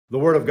The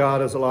word of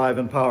God is alive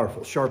and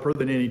powerful, sharper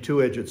than any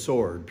two-edged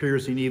sword,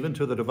 piercing even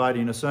to the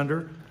dividing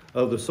asunder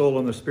of the soul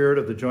and the spirit,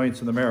 of the joints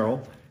and the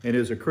marrow, and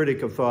is a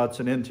critic of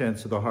thoughts and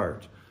intents of the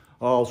heart.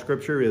 All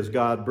Scripture is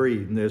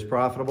God-breathed and is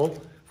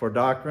profitable for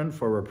doctrine,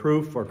 for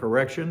reproof, for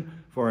correction,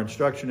 for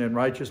instruction in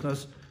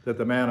righteousness, that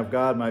the man of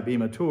God might be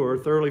mature,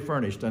 thoroughly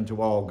furnished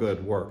unto all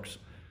good works.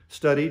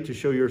 Study to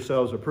show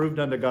yourselves approved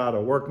unto God,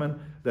 a workman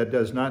that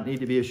does not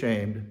need to be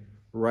ashamed,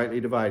 rightly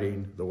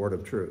dividing the word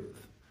of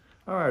truth.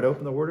 All right,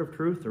 open the word of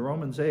truth to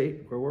Romans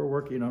 8, where we're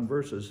working on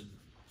verses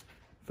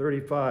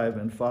 35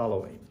 and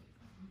following.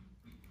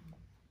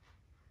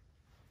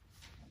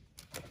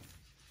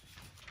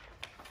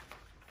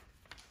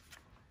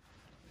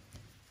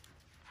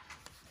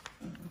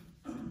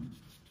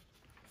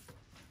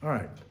 All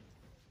right.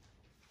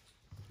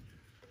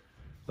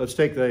 Let's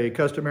take the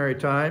customary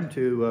time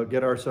to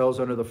get ourselves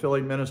under the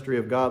filling ministry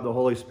of God the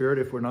Holy Spirit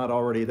if we're not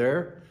already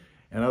there,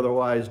 and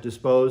otherwise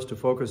disposed to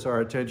focus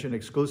our attention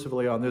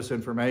exclusively on this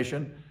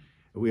information.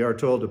 We are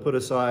told to put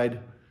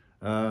aside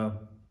the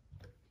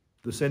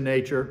sin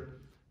nature,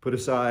 put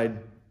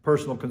aside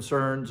personal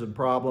concerns and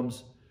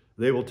problems.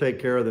 They will take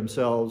care of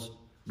themselves.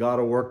 God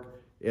will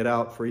work it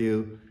out for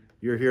you.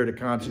 You're here to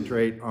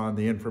concentrate on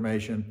the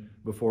information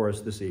before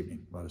us this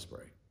evening. Let us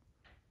pray.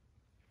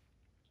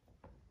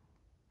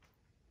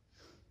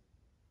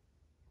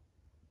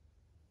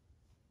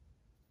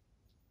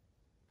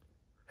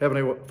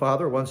 Heavenly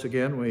Father, once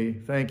again, we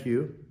thank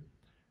you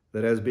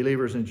that as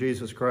believers in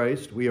Jesus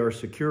Christ, we are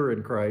secure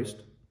in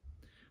Christ,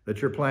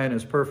 that your plan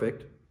is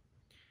perfect,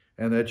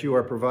 and that you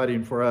are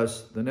providing for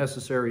us the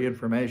necessary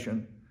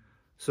information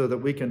so that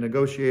we can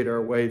negotiate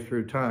our way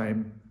through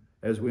time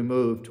as we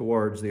move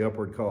towards the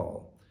upward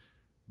call.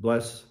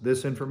 Bless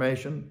this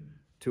information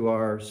to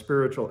our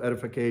spiritual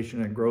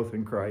edification and growth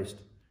in Christ,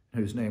 in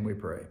whose name we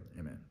pray.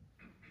 Amen.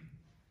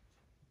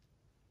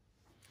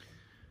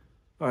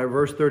 All right,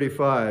 verse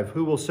 35,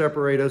 who will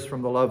separate us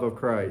from the love of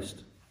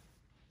Christ?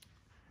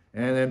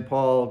 And then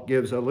Paul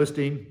gives a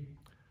listing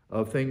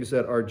of things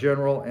that are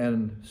general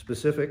and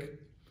specific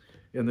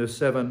in this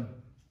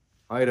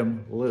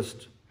 7-item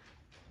list.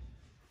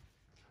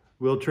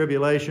 Will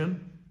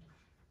tribulation,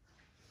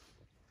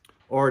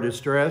 or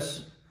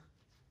distress,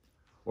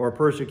 or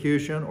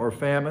persecution, or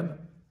famine,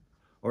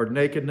 or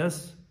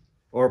nakedness,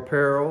 or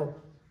peril,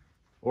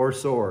 or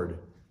sword?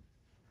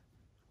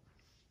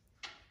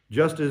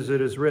 Just as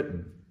it is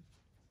written,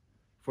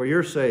 for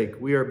your sake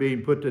we are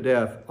being put to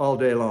death all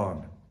day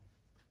long.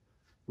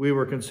 We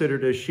were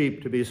considered as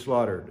sheep to be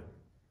slaughtered.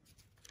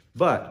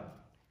 But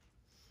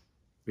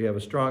we have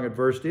a strong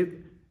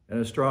adversative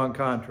and a strong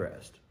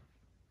contrast.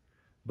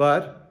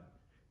 But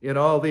in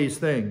all these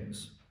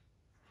things,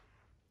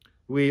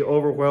 we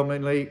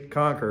overwhelmingly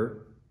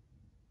conquer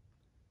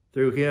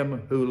through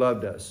him who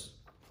loved us.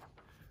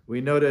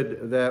 We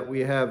noted that we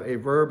have a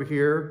verb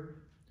here,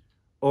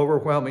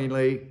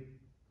 overwhelmingly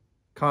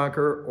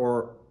conquer,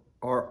 or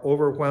are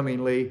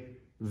overwhelmingly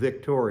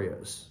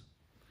victorious.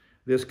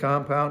 This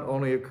compound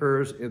only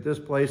occurs at this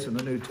place in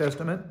the New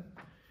Testament,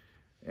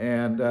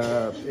 and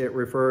it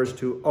refers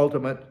to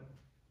ultimate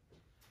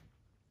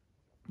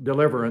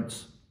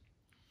deliverance.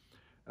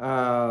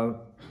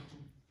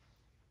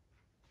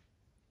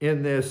 In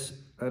this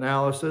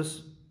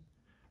analysis,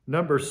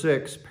 number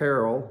 6,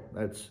 peril,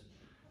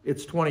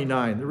 it's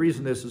 29. The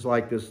reason this is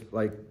like this,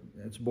 like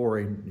it's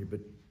boring, but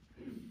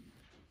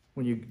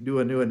when you do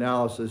a new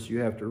analysis, you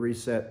have to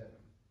restart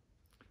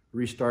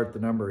the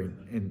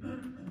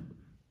numbering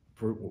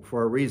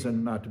for a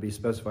reason not to be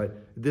specified.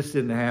 This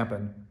didn't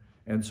happen,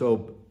 and so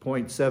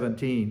point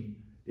 17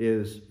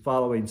 is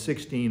following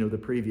 16 of the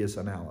previous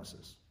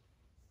analysis.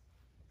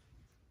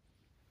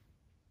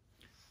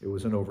 It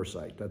was an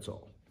oversight, that's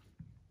all.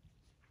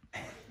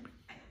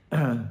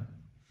 And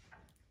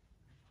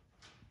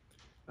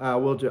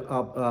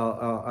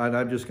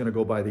I'm just going to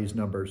go by these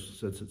numbers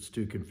since it's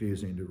too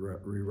confusing to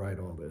rewrite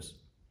all this.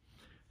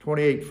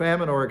 28,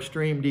 famine or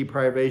extreme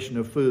deprivation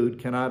of food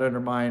cannot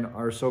undermine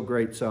our so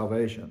great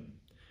salvation.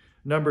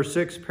 Number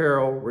 6,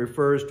 peril,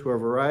 refers to a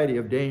variety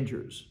of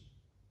dangers.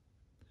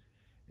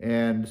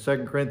 And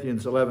 2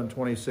 Corinthians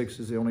 11:26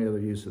 is the only other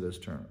use of this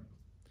term.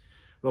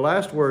 The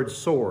last word,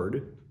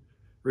 sword,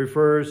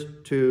 refers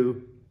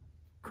to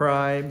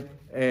crime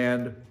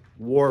and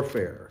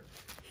warfare.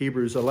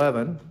 Hebrews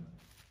 11.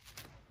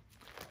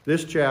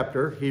 This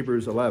chapter,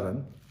 Hebrews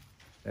 11,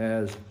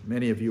 as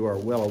many of you are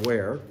well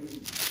aware,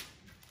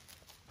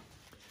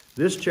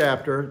 this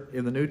chapter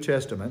in the New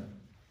Testament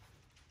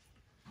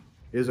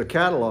is a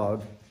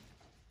catalog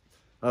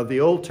of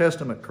the Old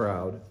Testament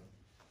crowd.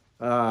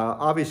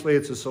 Obviously,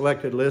 it's a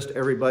selected list.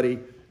 Everybody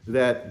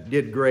that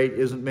did great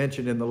isn't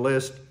mentioned in the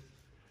list,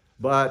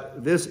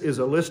 but this is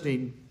a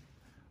listing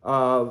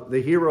of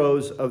the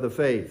heroes of the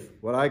faith,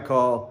 what I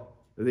call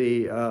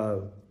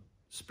the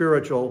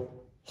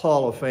spiritual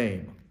Hall of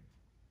Fame.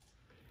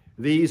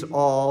 These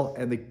all,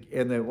 and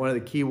one of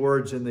the key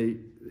words in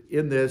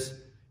this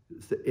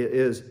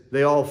is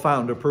they all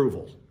found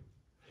approval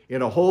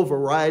in a whole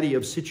variety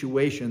of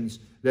situations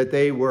that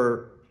they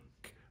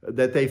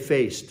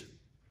faced.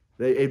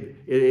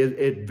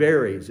 It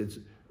varies. It's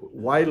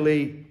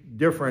widely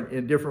different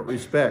in different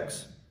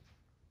respects.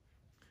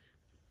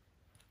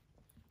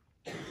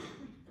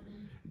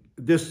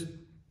 This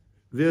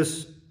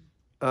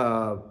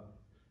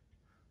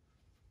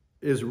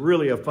is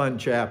really a fun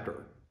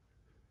chapter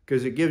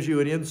because it gives you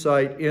an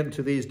insight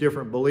into these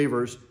different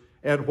believers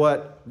and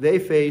what they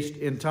faced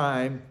in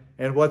time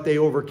and what they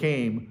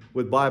overcame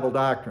with Bible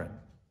doctrine.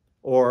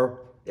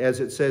 Or, as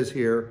it says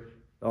here,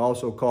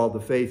 also called the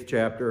faith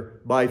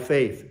chapter, by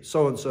faith.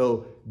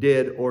 So-and-so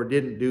did or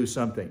didn't do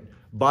something.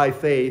 By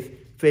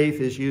faith,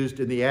 faith is used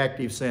in the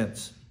active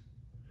sense.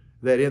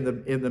 That in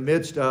the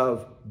midst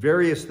of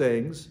various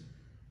things,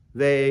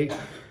 they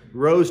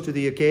rose to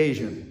the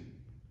occasion.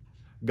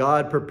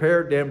 God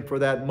prepared them for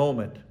that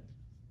moment.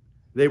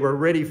 They were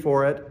ready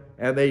for it,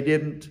 and they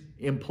didn't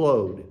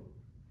implode.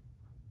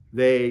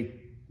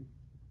 They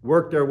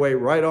worked their way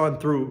right on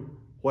through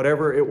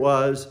whatever it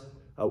was,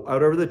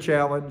 whatever the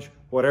challenge,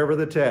 whatever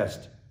the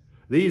test.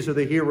 These are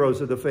the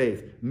heroes of the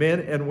faith, men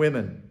and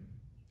women.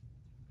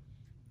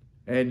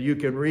 And you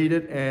can read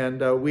it,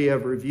 and we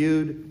have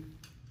reviewed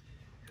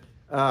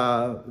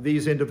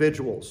these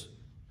individuals.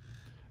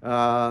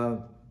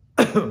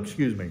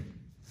 Excuse me.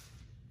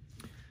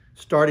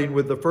 Starting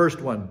with the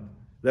first one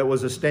that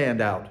was a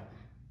standout.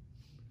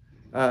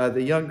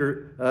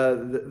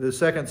 The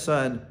second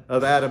son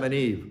of Adam and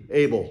Eve,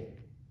 Abel.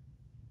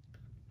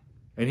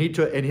 And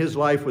his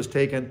life was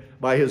taken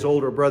by his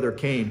older brother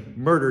Cain,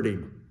 murdered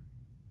him.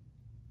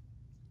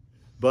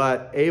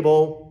 But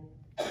Abel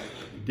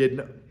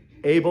did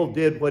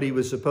what he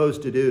was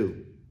supposed to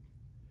do.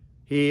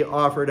 He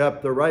offered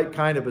up the right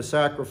kind of a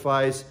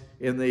sacrifice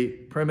in the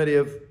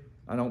primitive,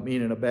 I don't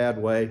mean in a bad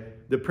way,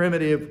 the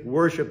primitive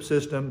worship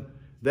system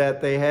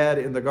that they had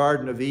in the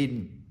Garden of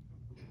Eden,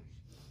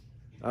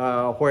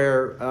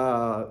 where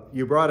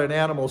you brought an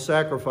animal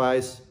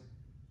sacrifice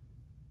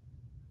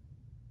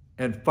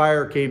and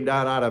fire came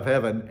down out of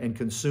heaven and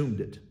consumed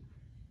it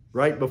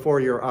right before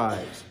your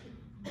eyes.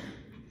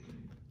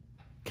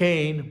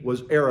 Cain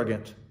was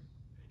arrogant.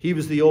 He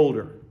was the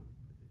older.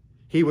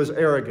 He was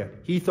arrogant.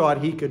 He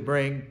thought he could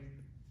bring,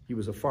 he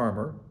was a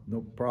farmer,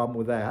 no problem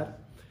with that.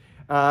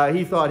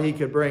 He thought he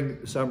could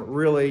bring some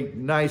really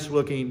nice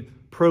looking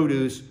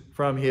produce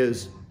from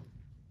his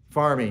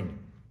farming.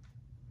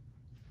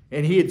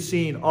 And he had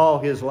seen all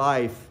his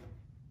life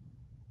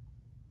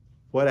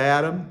what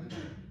Adam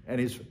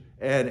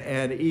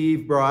and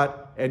Eve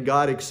brought, and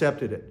God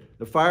accepted it.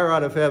 The fire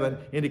out of heaven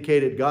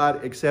indicated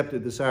God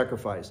accepted the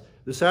sacrifice.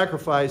 The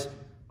sacrifice,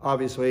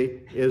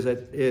 obviously, is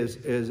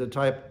a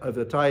type of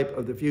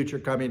the future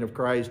coming of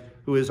Christ,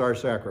 who is our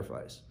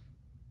sacrifice.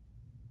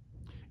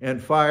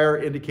 And fire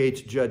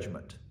indicates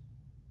judgment.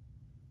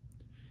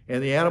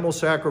 And the animal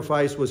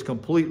sacrifice was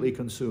completely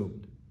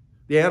consumed.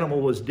 The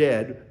animal was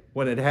dead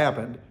when it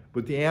happened,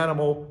 but the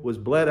animal was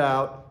bled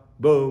out,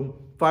 boom,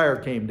 fire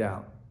came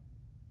down.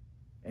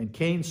 And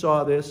Cain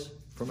saw this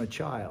from a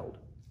child.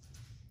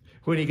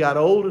 When he got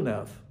old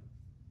enough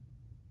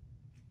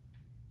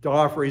to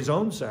offer his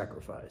own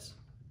sacrifice,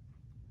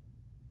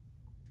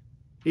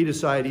 he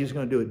decided he was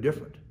going to do it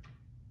different.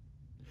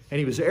 And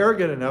he was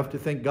arrogant enough to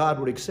think God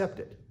would accept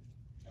it.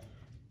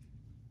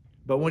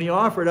 But when he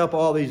offered up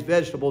all these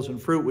vegetables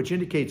and fruit, which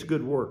indicates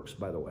good works,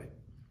 by the way,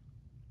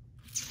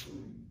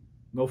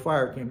 no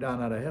fire came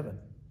down out of heaven.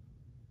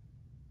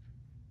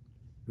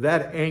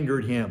 That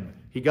angered him.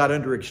 He got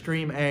under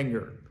extreme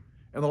anger.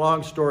 And the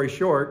long story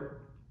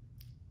short,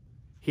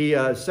 he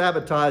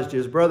sabotaged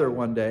his brother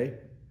one day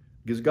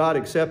because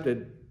God's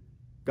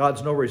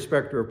no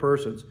respecter of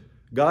persons.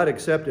 God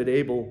accepted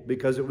Abel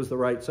because it was the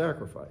right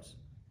sacrifice.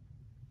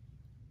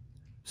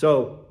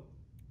 So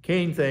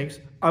Cain thinks,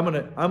 I'm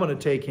gonna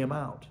take him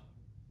out.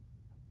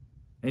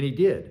 And he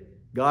did.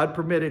 God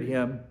permitted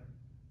him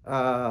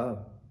to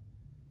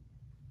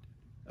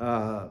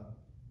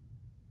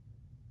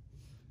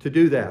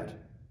do that.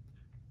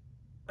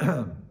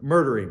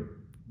 Murdering,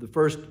 the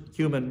first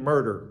human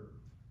murder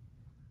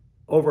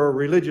over a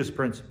religious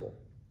principle.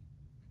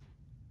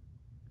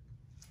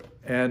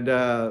 And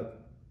an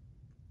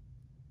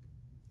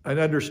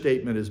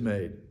understatement is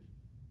made.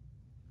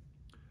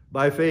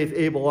 By faith,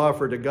 Abel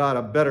offered to God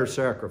a better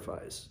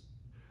sacrifice.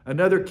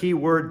 Another key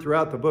word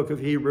throughout the book of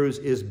Hebrews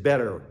is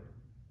better.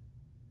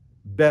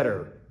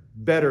 Better.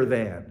 Better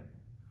than.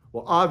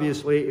 Well,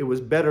 obviously, it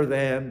was better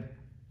than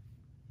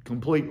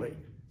completely.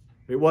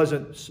 It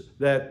wasn't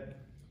that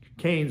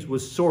Cain's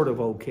was sort of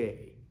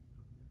okay.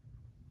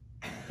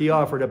 He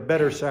offered a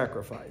better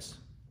sacrifice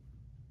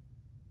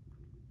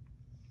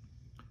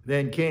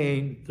than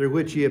Cain, through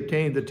which he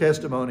obtained the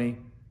testimony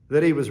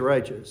that he was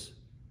righteous.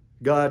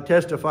 God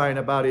testifying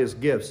about his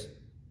gifts,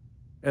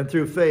 and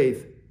through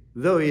faith,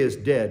 though he is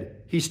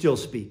dead, he still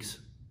speaks.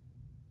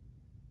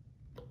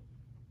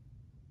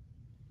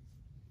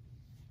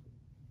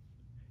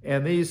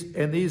 And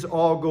these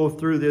all go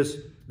through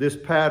this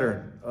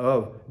pattern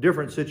of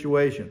different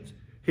situations.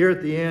 Here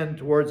at the end,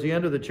 towards the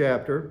end of the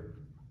chapter,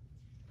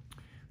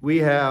 we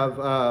have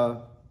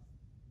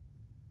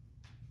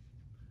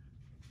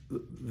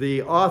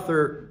the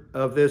author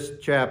of this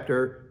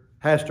chapter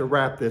has to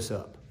wrap this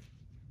up.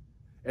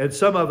 And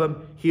some of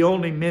them he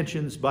only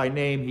mentions by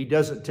name. He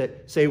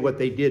doesn't say what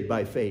they did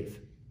by faith.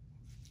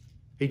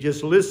 He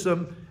just lists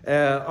them,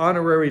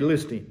 honorary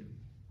listing.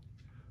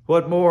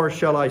 What more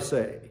shall I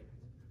say?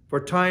 For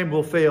time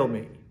will fail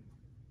me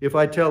if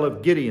I tell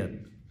of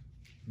Gideon,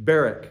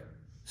 Barak,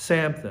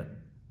 Samson,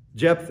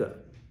 Jephthah,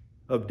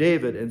 of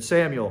David and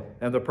Samuel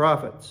and the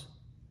prophets,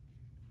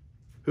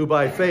 who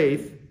by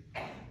faith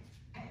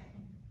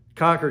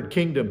conquered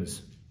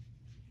kingdoms,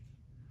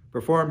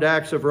 performed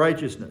acts of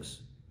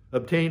righteousness,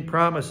 obtained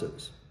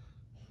promises,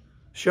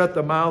 shut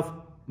the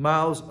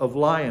mouths of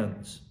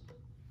lions.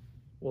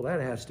 Well, that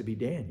has to be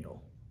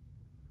Daniel,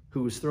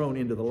 who was thrown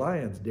into the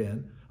lion's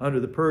den under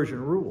the Persian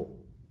rule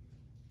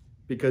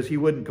because he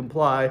wouldn't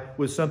comply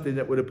with something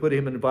that would have put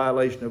him in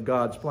violation of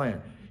God's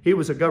plan. He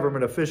was a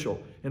government official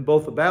in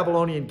both the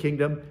Babylonian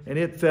kingdom, and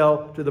it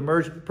fell to the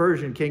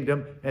Persian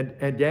kingdom,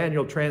 and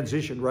Daniel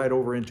transitioned right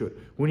over into it.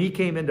 When he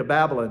came into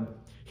Babylon,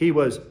 he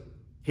was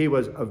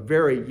a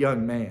very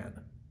young man.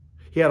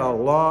 He had a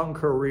long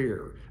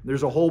career.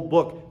 There's a whole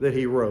book that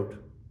he wrote.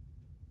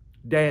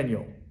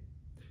 Daniel.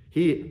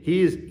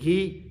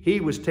 He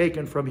was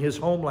taken from his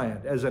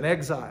homeland as an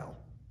exile.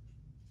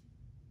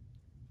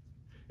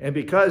 And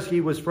because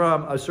he was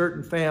from a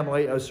certain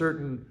family,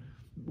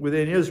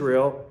 within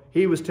Israel,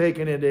 he was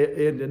taken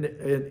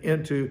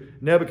into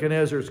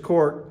Nebuchadnezzar's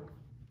court,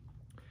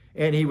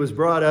 and he was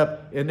brought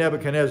up in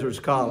Nebuchadnezzar's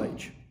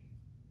college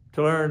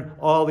to learn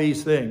all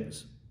these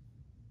things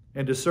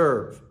and to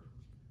serve.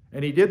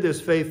 And he did this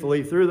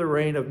faithfully through the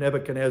reign of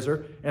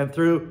Nebuchadnezzar and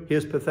through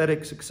his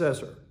pathetic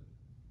successor.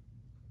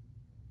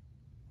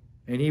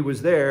 And he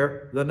was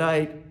there the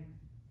night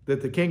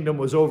that the kingdom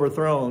was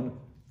overthrown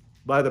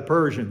by the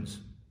Persians.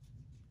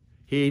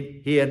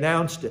 He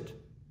announced it.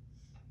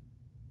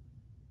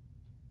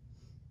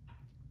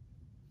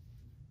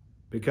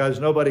 Because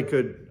nobody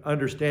could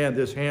understand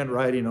this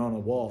handwriting on a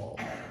wall.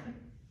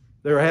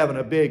 They were having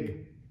a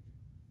big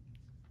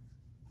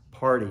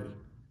party.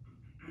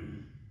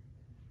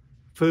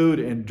 Food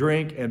and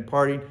drink and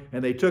partying.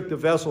 And they took the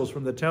vessels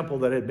from the temple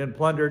that had been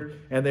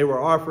plundered, and they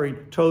were offering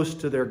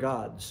toast to their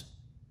gods.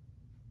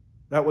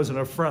 That was an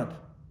affront.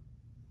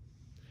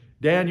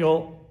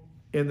 Daniel,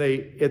 at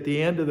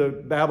the end of the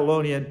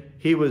Babylonian,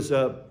 he was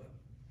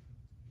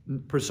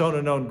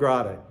persona non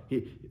grata.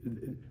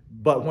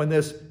 But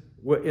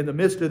in the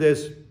midst of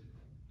this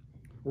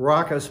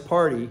raucous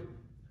party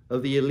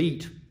of the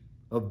elite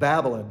of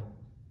Babylon,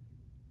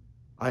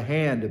 a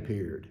hand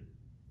appeared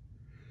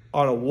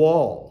on a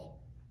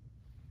wall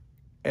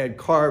and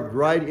carved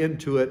right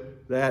into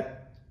it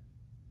that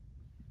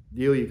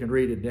deal you can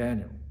read in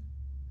Daniel.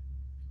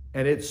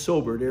 And it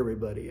sobered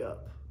everybody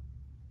up.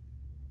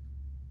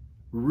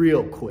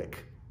 Real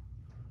quick.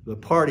 The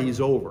party's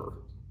over.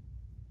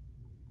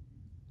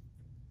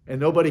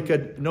 And nobody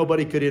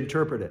could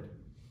interpret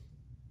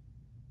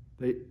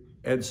it.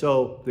 And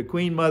so the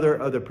queen mother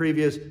of the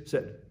previous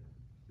said,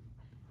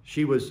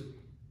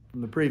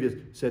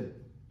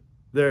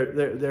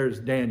 there's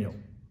Daniel.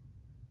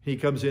 He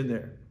comes in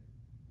there.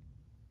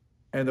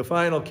 And the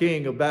final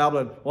king of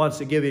Babylon wants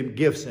to give him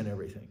gifts and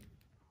everything.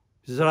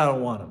 He said, I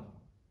don't want them.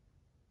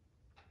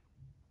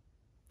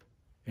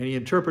 And he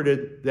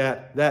interpreted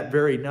that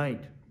very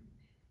night,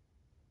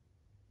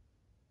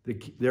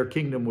 their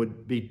kingdom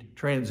would be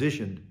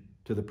transitioned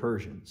to the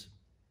Persians.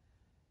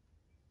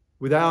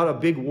 Without a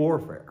big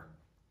warfare,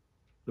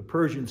 the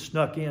Persians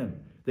snuck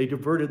in. They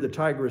diverted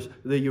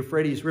the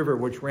Euphrates River,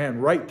 which ran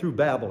right through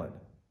Babylon.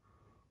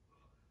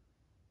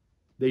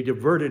 They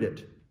diverted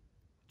it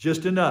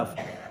just enough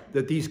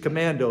that these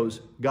commandos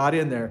got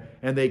in there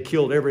and they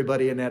killed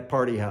everybody in that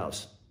party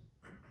house.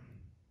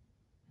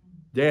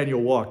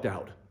 Daniel walked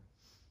out.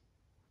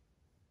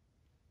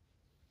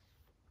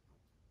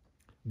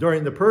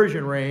 During the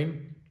Persian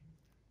reign,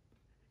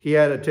 he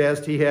had a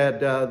test. He had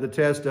the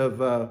test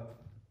of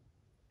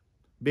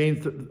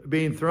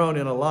being thrown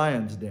in a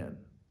lion's den.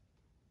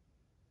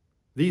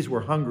 These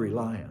were hungry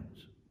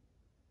lions.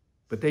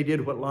 But they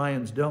did what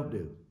lions don't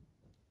do.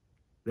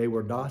 They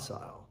were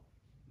docile.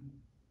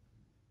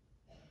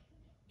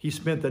 He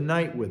spent the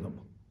night with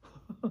them.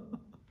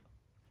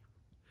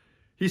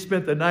 He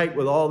spent the night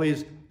with all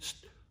these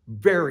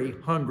very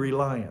hungry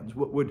lions,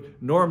 what would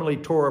normally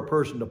tore a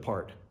person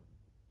apart.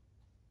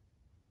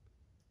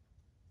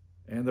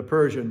 And the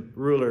Persian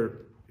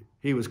ruler,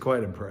 he was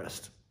quite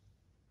impressed.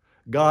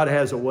 God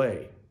has a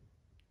way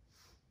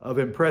of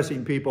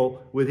impressing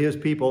people with his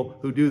people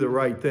who do the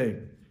right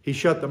thing. He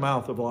shut the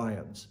mouth of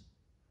lions.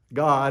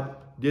 God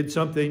did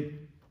something.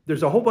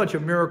 There's a whole bunch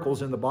of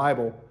miracles in the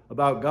Bible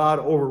about God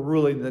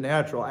overruling the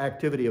natural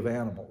activity of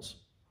animals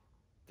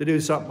to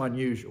do something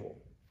unusual.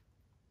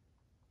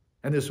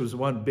 And this was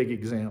one big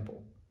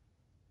example.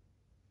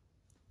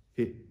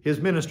 His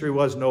ministry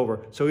wasn't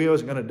over, so he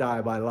wasn't going to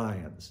die by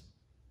lions.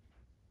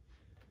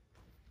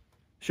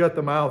 Shut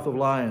the mouth of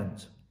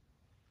lions.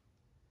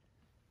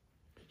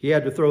 He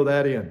had to throw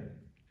that in.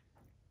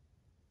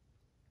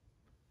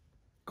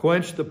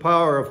 Quench the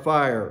power of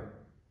fire.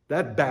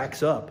 That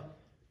backs up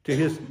to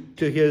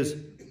his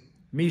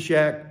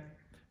Meshach,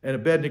 and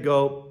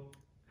Abednego,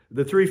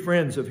 the three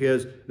friends of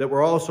his that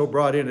were also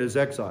brought in as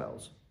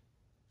exiles.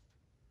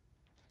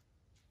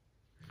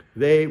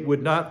 They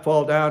would not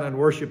fall down and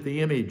worship the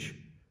image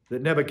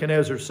that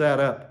Nebuchadnezzar sat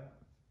up.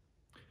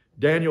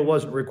 Daniel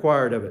wasn't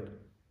required of it.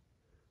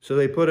 So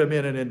they put him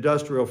in an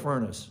industrial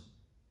furnace.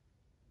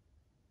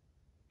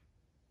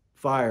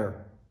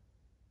 Fire.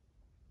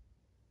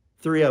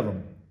 3 of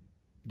them.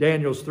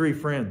 Daniel's 3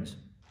 friends.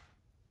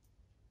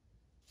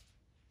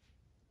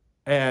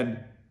 And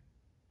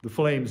the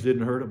flames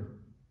didn't hurt him.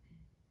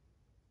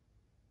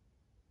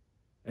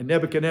 And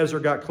Nebuchadnezzar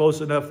got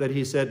close enough that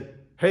he said,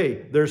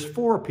 hey, there's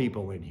 4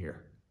 people in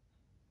here.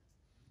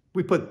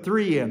 We put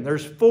 3 in,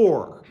 there's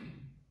 4.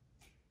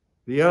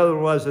 The other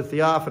one was the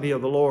theophany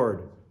of the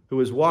Lord, who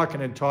was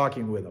walking and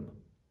talking with him.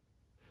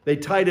 They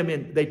tied him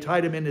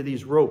into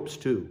these ropes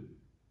too.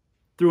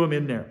 Threw him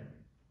in there.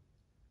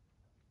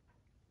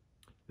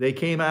 They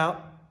came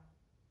out.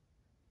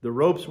 The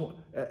ropes,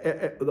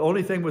 the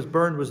only thing was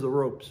burned was the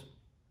ropes.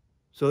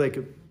 So they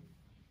could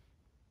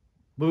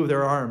move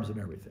their arms and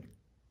everything.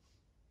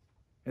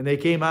 And they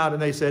came out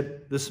and they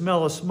said, the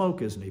smell of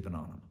smoke isn't even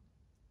on them.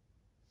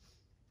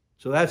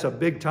 So that's a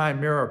big time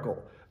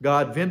miracle.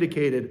 God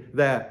vindicated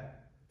that.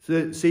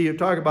 See, you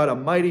talk about a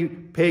mighty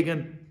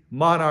pagan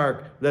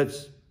monarch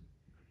that's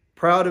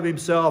proud of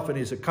himself and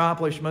his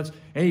accomplishments,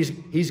 and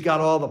he's got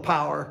all the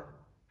power,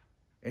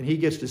 and he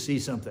gets to see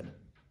something.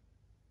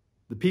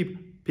 The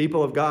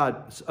people of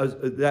God,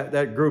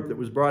 that group that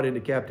was brought into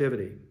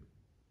captivity,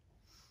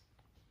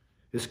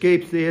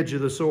 escaped the edge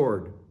of the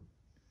sword.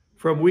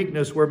 From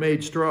weakness were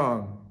made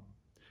strong,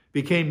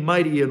 became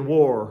mighty in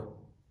war,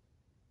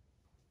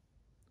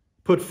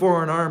 put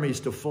foreign armies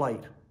to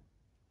flight.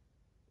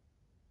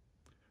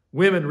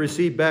 Women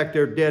received back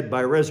their dead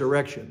by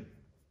resurrection,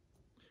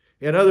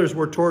 and others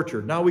were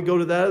tortured. Now we go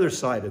to that other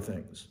side of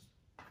things.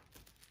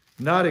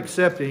 Not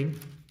accepting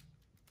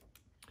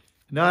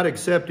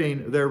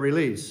their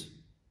release.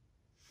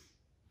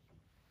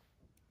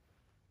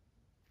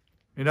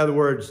 In other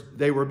words,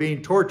 they were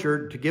being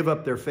tortured to give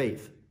up their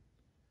faith.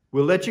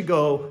 We'll let you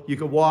go. You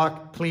can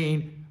walk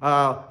clean,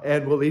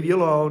 and we'll leave you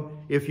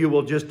alone if you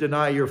will just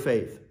deny your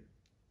faith.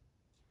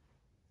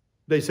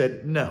 They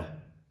said, no.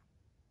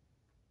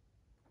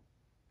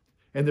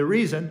 And the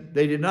reason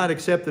they did not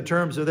accept the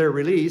terms of their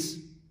release,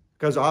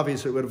 because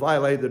obviously it would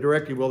violate the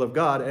directive will of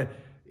God,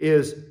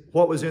 is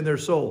what was in their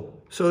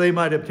soul. So they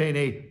might obtain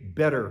a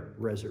better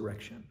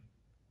resurrection.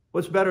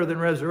 What's better than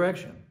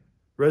resurrection?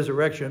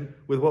 Resurrection,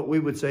 with what we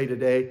would say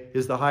today,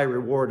 is the high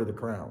reward of the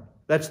crown.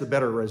 That's the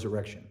better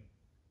resurrection.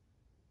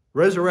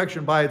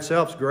 Resurrection by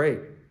itself is great,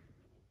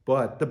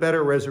 but the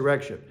better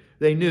resurrection.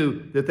 They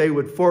knew that they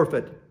would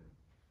forfeit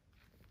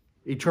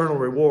eternal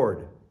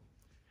reward.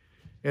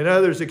 And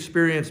others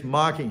experienced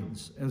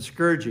mockings and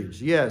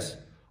scourgings, yes,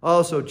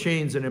 also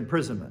chains and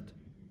imprisonment.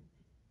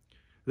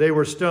 They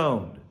were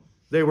stoned.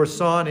 They were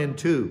sawn in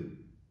two.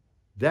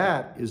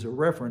 That is a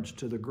reference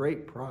to the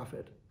great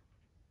prophet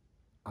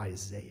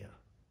Isaiah,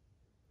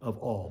 of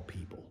all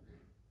people.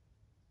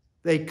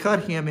 They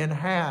cut him in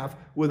half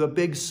with a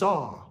big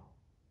saw.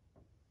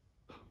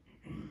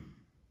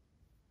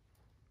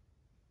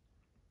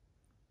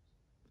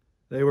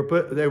 They were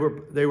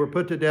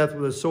put to death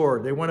with a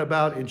sword. They went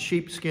about in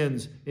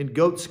sheepskins, in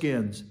goat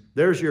skins.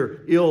 There's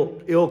your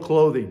ill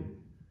clothing.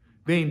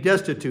 Being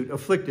destitute,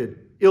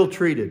 afflicted,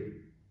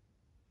 ill-treated.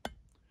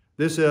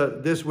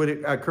 This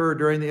would occur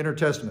during the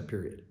Intertestament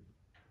period,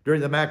 during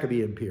the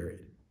Maccabean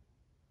period,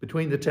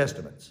 between the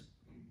Testaments,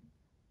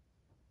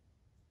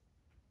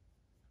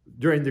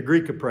 during the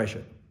Greek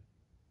oppression. And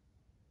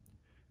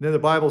then the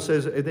Bible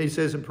says, it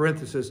says in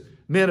parenthesis,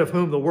 men of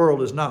whom the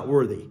world is not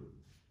worthy.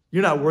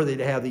 You're not worthy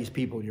to have these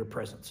people in your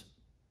presence.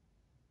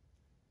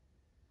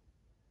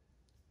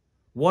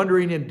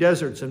 Wandering in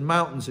deserts and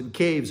mountains and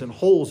caves and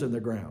holes in the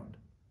ground.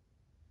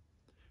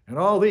 And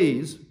all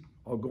these,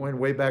 all going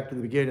way back to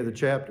the beginning of the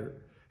chapter,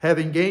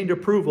 having gained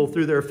approval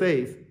through their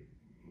faith,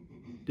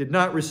 did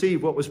not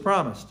receive what was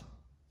promised.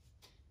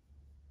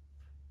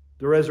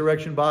 The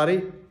resurrection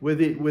body with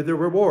the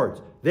rewards.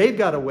 They've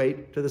got to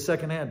wait to the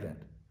second advent.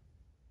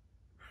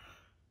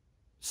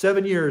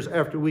 7 years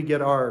after we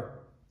get our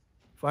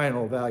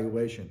final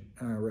evaluation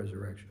and our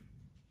resurrection.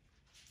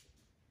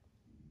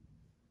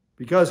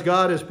 Because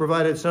God has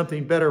provided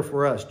something better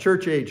for us,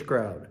 church age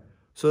crowd,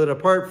 so that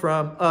apart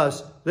from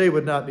us, they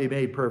would not be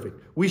made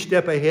perfect. We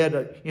step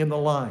ahead in the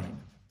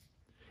line.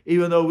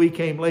 Even though we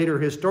came later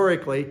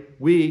historically,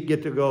 we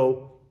get to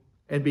go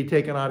and be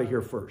taken out of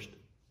here first.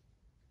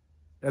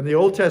 And the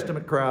Old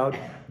Testament crowd,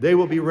 they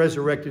will be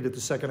resurrected at the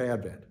second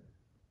advent.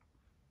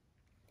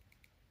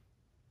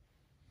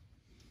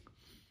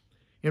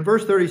 In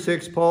verse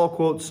 36, Paul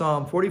quotes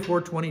Psalm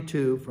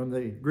 44:22 from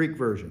the Greek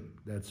version.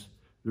 That's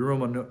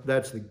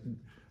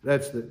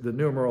the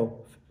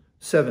numeral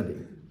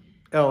 70,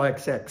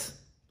 LXX,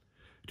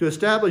 to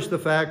establish the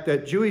fact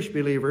that Jewish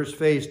believers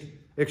faced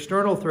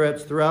external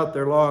threats throughout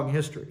their long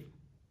history.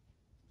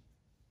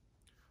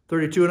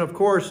 32, and of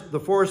course, the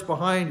force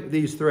behind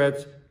these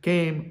threats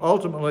came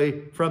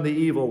ultimately from the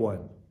evil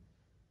one.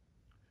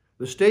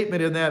 The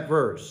statement in that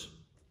verse,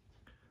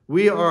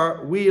 we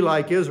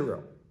like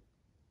Israel,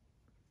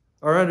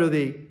 are under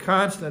the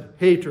constant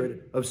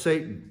hatred of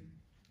Satan,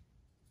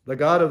 the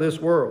god of this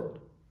world.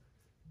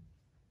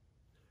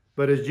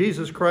 But as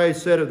Jesus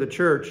Christ said of the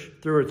church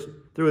through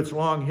its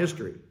long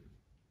history,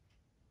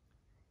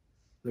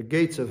 the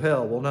gates of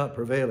hell will not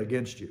prevail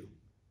against you.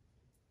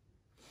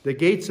 The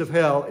gates of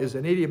hell is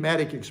an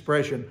idiomatic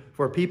expression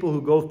for people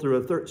who go through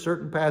a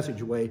certain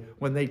passageway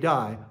when they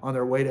die on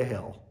their way to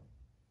hell.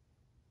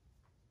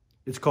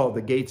 It's called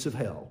the gates of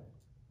hell.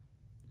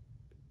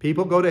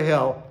 People go to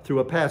hell through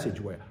a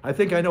passageway. I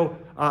think I know,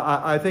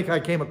 I think I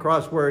came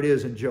across where it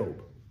is in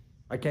Job.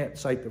 I can't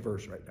cite the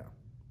verse right now.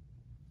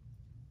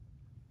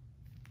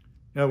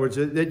 In other words,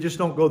 they just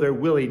don't go there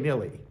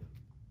willy-nilly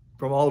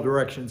from all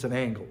directions and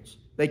angles.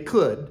 They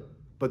could,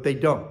 but they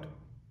don't.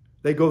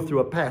 They go through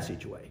a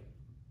passageway.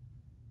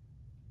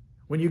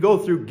 When you go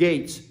through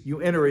gates,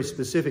 you enter a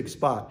specific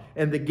spot,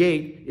 and the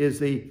gate is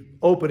the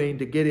opening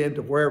to get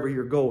into wherever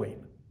you're going.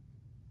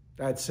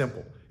 That's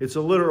simple. It's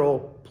a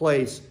literal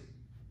place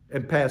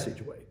and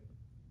passageway.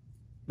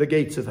 The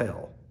gates of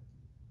hell.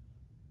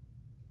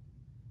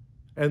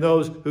 And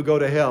those who go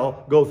to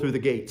hell go through the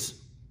gates.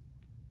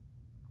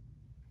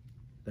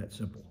 That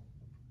simple.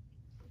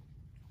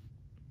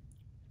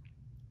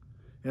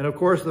 And of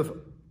course,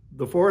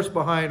 the force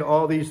behind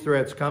all these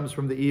threats comes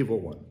from the evil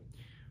one.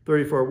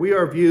 34, we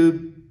are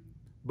viewed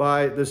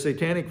by the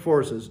satanic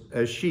forces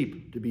as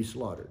sheep to be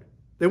slaughtered.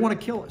 They want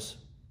to kill us.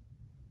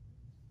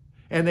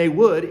 And they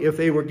would if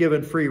they were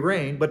given free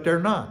rein, but they're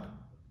not.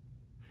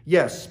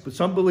 Yes, but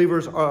some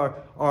believers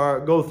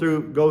go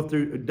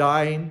through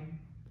dying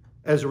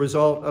as a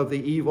result of the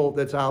evil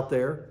that's out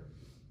there.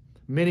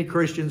 Many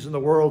Christians in the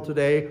world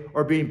today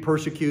are being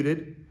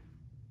persecuted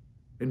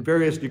in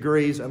various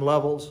degrees and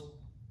levels.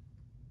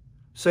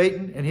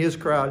 Satan and his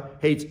crowd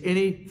hates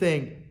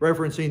anything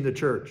referencing the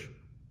church.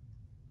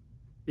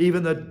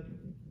 Even the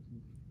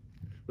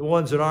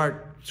ones that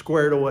aren't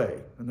squared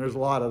away, and there's a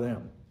lot of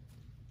them.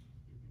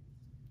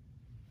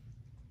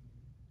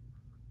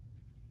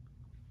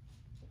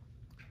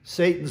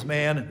 Satan's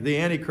man, the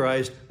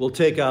Antichrist, will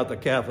take out the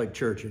Catholic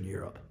Church in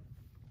Europe.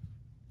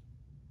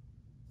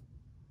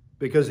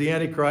 Because the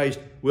Antichrist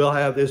will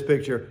have this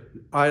picture,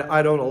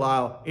 I don't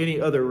allow any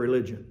other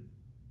religion.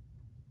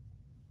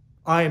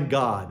 I am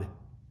God.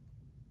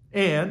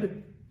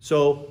 And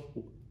so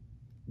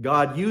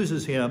God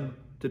uses him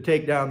to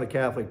take down the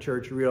Catholic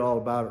Church. You read all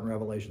about it in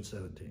Revelation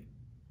 17.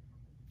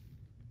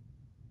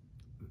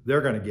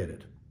 They're going to get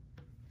it.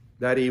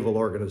 That evil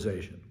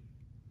organization.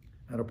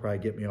 That'll probably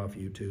get me off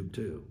YouTube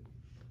too.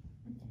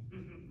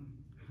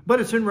 But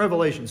it's in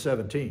Revelation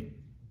 17.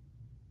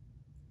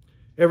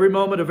 Every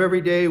moment of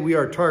every day we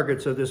are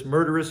targets of this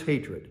murderous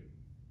hatred.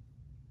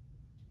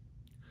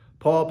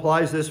 Paul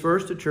applies this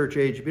verse to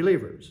church-age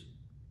believers.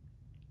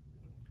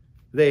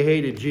 They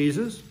hated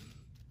Jesus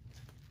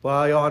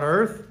while on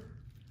earth.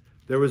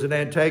 There was an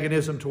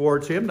antagonism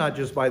towards him, not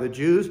just by the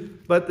Jews,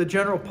 but the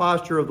general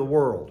posture of the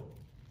world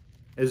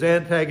is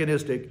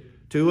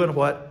antagonistic to and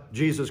what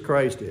Jesus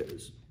Christ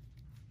is.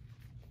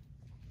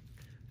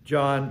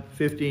 John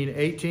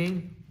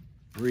 15:18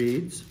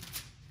 reads,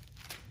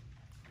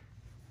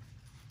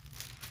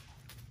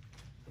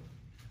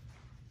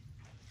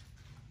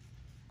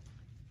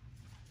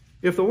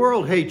 if the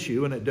world hates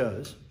you, and it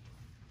does,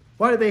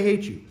 why do they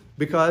hate you?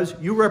 Because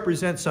you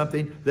represent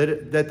something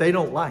that they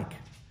don't like.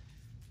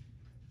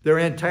 They're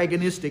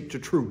antagonistic to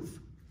truth.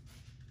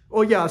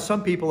 Oh yeah,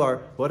 some people are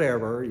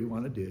whatever you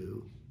want to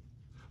do.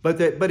 But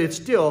it's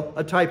still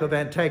a type of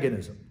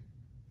antagonism.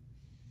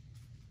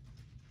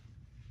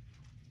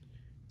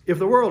 If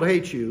the world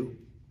hates you,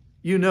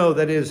 you know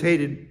that it has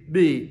hated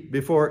me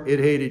before it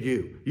hated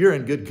you. You're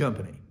in good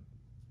company.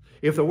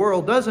 If the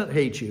world doesn't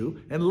hate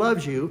you and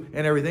loves you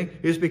and everything,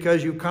 it's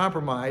because you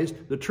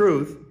compromised the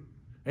truth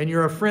and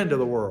you're a friend of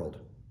the world.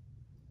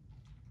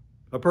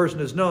 A person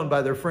is known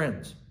by their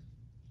friends.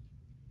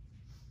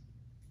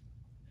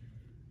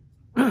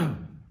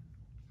 In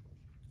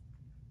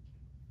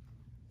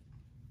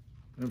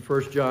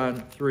 1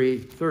 John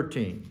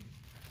 3:13.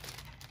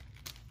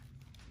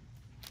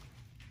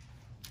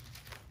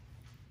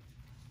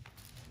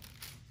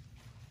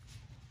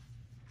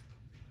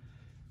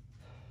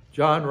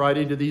 John,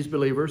 writing to these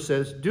believers,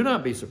 says, do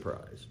not be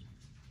surprised,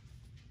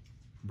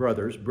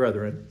 brothers,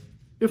 brethren,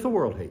 if the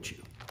world hates you.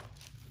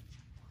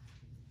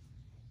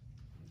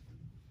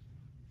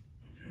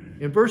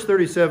 In verse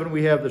 37,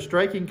 we have the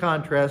striking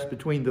contrast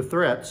between the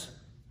threats,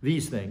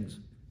 these things,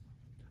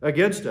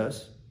 against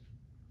us,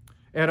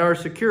 and our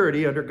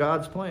security under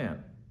God's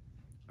plan,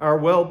 our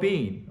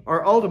well-being,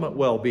 our ultimate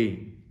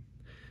well-being.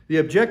 The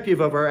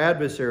objective of our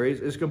adversaries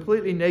is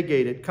completely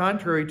negated,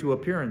 contrary to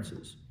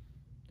appearances.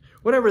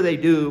 Whatever they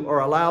do or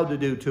are allowed to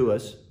do to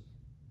us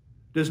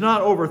does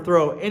not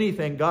overthrow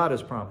anything God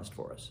has promised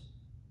for us.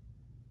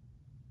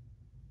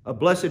 A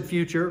blessed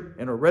future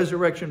and a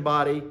resurrection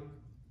body.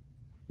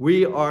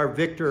 We are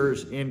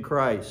victors in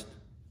Christ.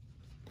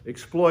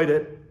 Exploit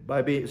it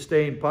by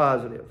staying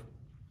positive.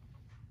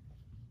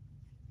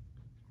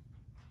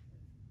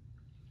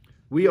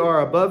 We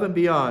are above and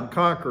beyond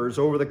conquerors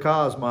over the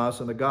cosmos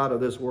and the God of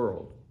this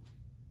world.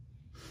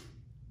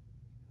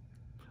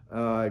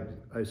 I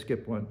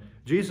skipped one.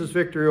 Jesus'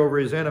 victory over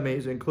his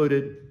enemies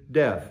including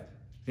death,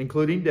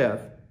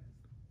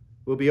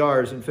 will be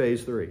ours in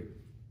phase 3.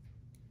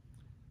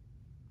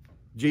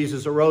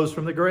 Jesus arose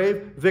from the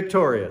grave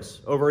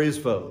victorious over his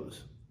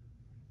foes.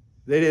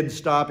 They didn't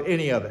stop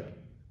any of it.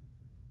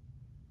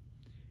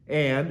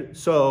 And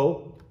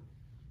so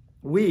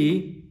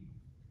we,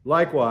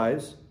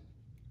 likewise,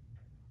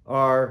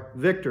 are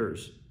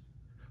victors.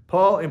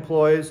 Paul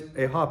employs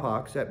a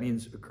hapax, that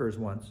means occurs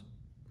once,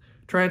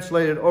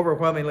 translated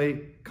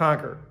overwhelmingly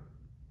conquer.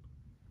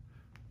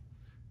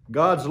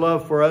 God's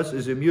love for us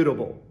is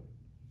immutable,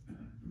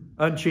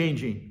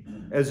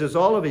 unchanging, as is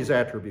all of his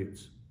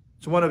attributes.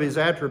 It's one of his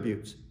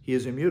attributes. He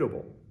is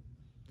immutable.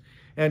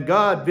 And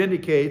God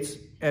vindicates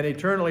and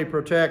eternally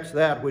protects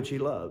that which he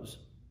loves.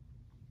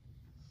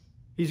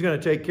 He's going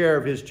to take care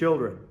of his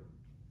children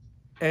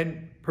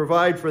and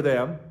provide for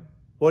them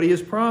what he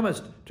has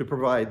promised to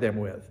provide them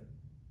with.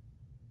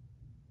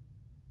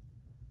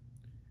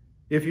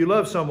 If you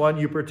love someone,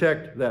 you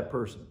protect that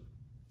person.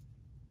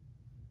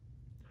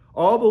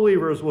 All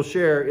believers will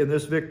share in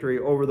this victory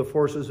over the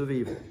forces of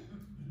evil.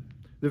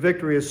 The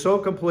victory is so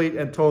complete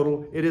and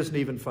total, it isn't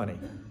even funny.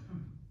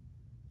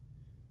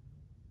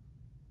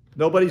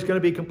 Nobody's going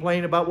to be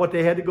complaining about what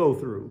they had to go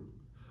through,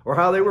 or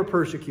how they were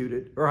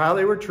persecuted, or how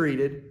they were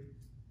treated.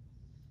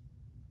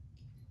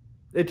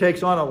 It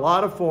takes on a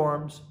lot of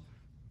forms.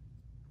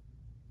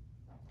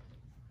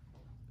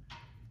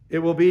 It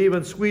will be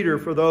even sweeter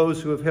for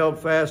those who have held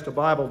fast to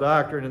Bible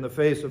doctrine in the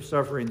face of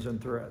sufferings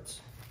and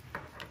threats.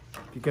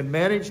 If you can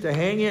manage to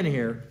hang in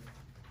here,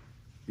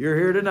 you're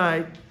here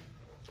tonight.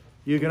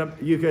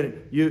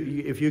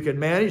 If you can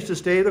manage to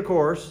stay the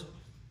course,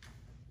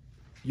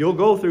 you'll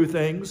go through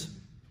things,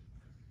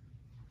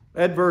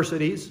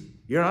 adversities.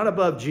 You're not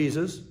above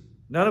Jesus.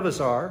 None of us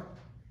are.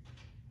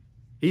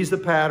 He's the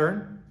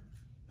pattern.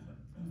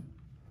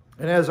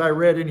 And as I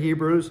read in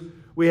Hebrews,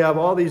 we have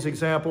all these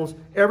examples.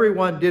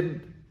 Everyone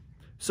didn't.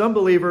 Some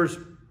believers,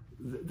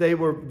 they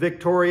were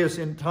victorious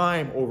in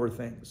time over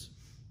things,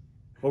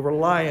 over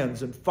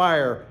lions and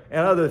fire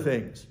and other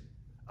things.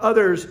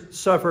 Others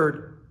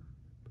suffered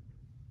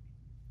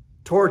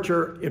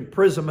torture,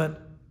 imprisonment,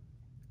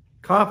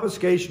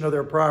 confiscation of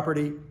their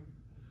property,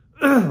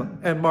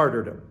 and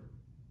martyrdom.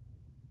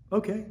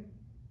 Okay.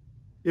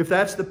 If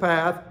that's the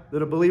path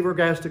that a believer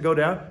has to go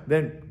down,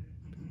 then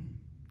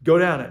go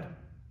down it.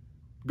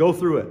 Go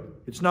through it.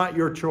 It's not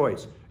your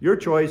choice. Your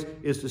choice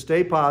is to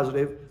stay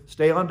positive,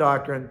 stay on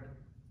doctrine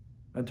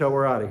until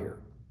we're out of here.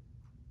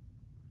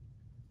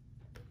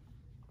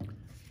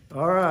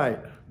 All right,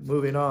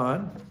 moving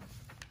on.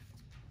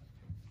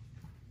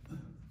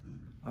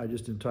 I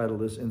just entitled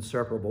this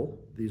Inseparable,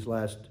 these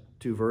last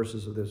 2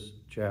 verses of this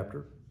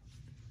chapter.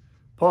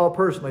 Paul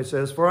personally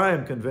says, "For I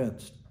am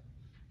convinced."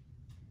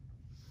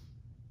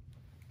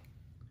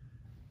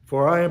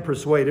 For I am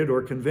persuaded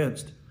or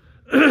convinced.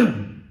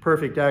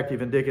 Perfect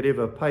active indicative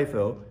of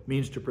pytho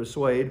means to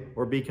persuade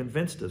or be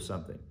convinced of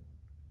something.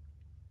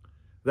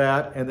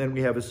 That, and then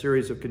we have a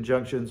series of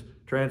conjunctions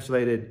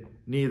translated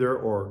neither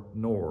or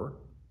nor.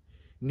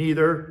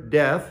 Neither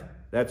death,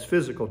 that's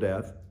physical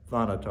death,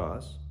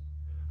 thanatos,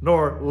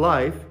 nor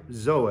life,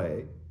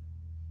 zoe,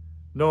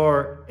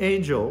 nor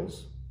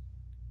angels,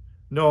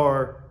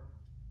 nor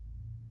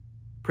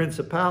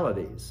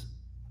principalities.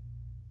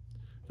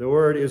 The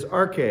word is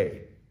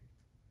arche.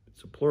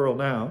 It's a plural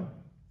noun.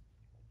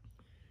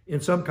 In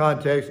some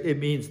contexts, it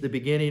means the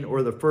beginning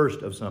or the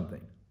first of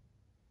something.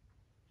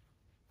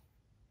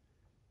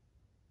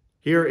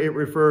 Here it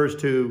refers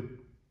to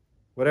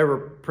whatever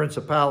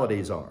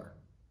principalities are.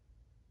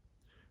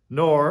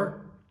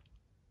 Nor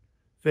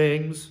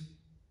things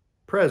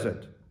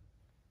present.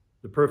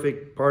 The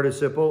perfect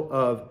participle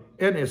of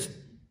enis,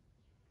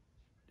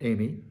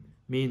 Amy,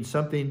 means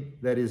something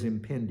that is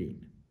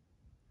impending.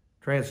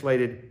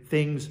 Translated,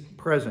 things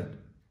present.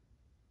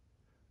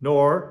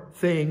 Nor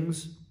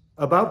things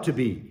about to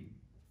be.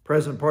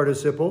 Present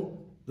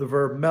participle, the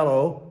verb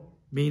mello,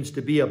 means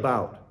to be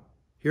about.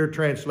 Here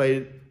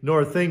translated,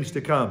 nor things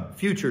to come,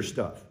 future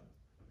stuff.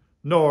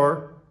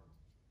 Nor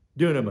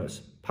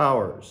dunamis,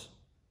 powers.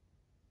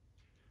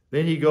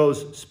 Then he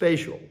goes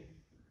spatial.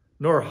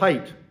 Nor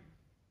height.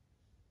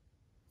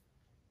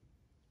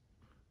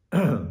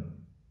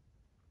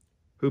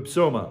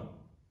 Hupsoma.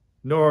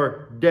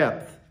 Nor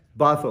depth,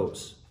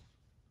 bathos.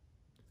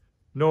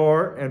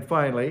 Nor, and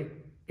finally,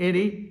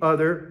 any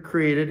other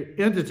created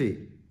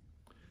entity.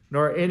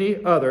 Nor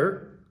any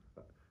other,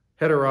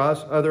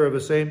 heteros, other of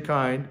the same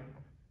kind.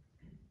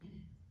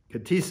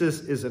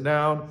 Katesis is a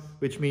noun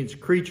which means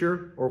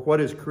creature or what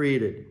is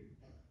created.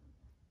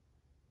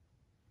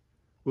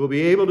 Will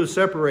be able to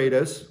separate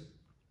us.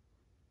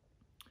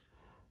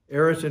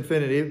 Aorist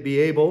infinitive, be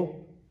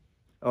able.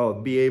 Oh,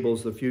 be able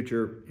is the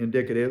future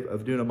indicative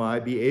of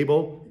dunamai. Be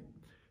able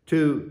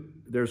to,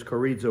 there's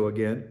chorizo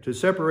again, to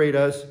separate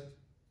us.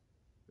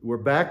 We're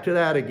back to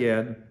that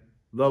again.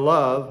 The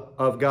love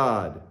of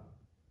God.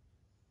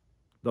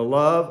 the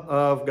love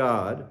of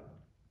God,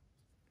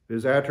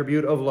 his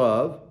attribute of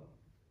love,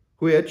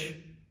 which,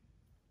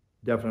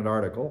 definite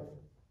article,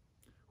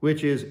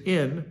 which is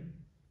in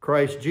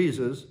Christ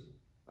Jesus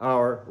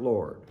our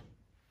Lord.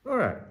 All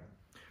right.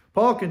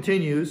 Paul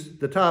continues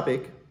the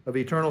topic of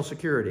eternal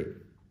security,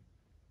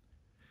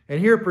 and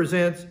here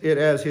presents it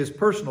as his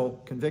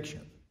personal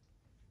conviction.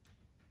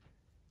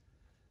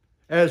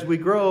 As we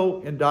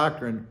grow in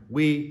doctrine,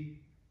 we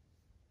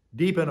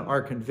deepen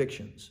our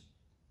convictions.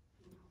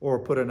 Or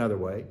put another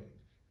way,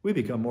 we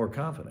become more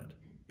confident.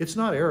 It's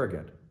not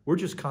arrogant. We're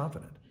just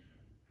confident.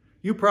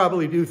 You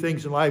probably do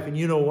things in life and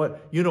you know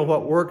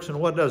what works and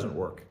what doesn't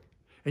work.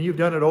 And you've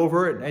done it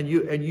over and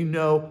you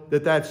know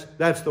that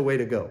that's the way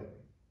to go.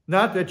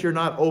 Not that you're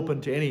not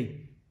open to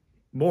any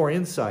more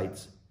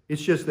insights.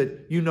 It's just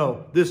that you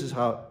know this is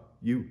how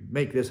you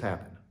make this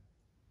happen.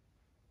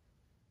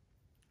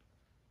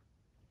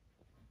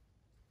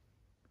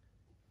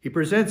 He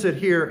presents it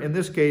here, in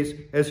this case,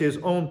 as his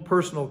own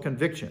personal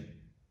conviction.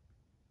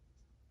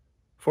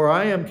 For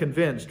I am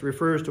convinced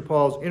refers to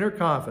Paul's inner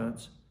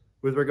confidence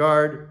with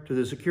regard to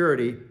the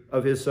security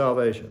of his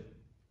salvation.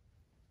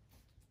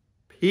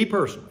 He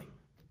personally,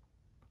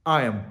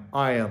 I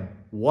am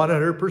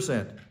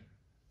 100%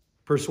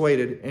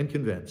 persuaded and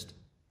convinced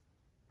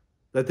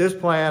that this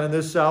plan and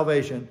this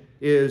salvation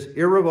is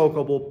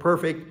irrevocable,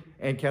 perfect,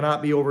 and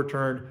cannot be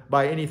overturned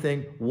by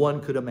anything one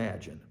could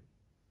imagine.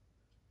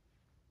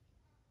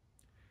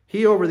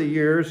 He, over the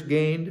years,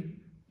 gained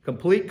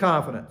complete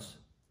confidence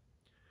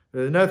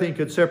that nothing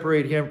could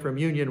separate him from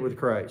union with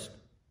Christ.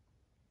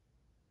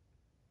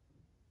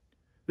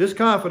 This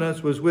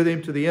confidence was with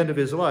him to the end of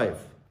his life.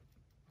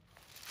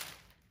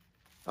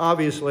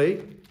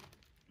 Obviously,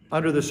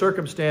 under the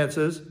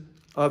circumstances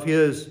of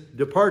his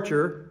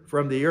departure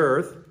from the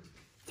earth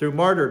through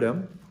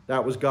martyrdom,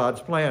 that was God's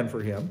plan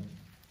for him.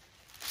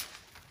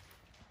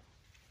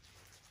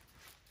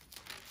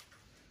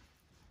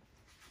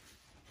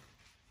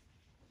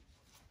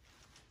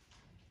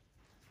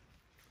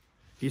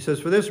 He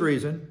says, for this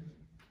reason,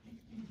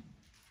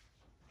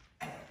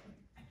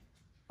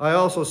 I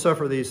also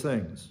suffer these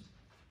things,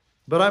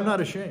 but I'm not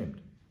ashamed.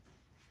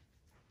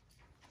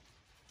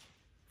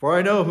 For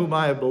I know whom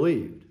I have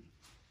believed,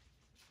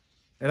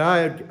 and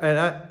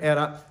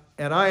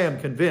I am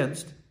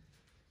convinced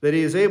that he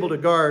is able to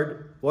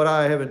guard what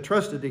I have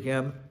entrusted to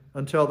him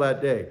until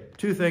that day.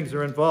 Two things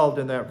are involved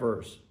in that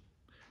verse.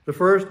 The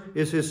first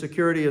is his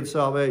security and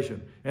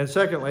salvation, and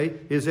secondly,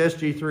 his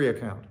SG3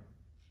 account.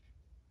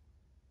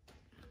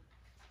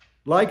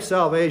 Like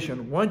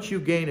salvation, once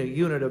you gain a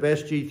unit of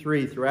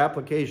SG3 through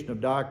application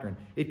of doctrine,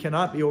 it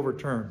cannot be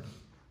overturned.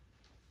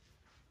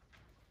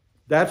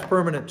 That's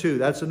permanent too.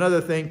 That's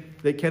another thing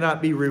that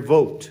cannot be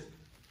revoked.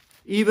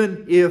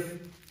 Even if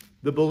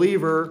the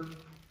believer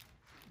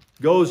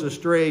goes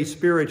astray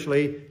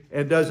spiritually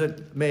and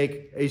doesn't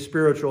make a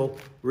spiritual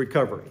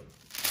recovery.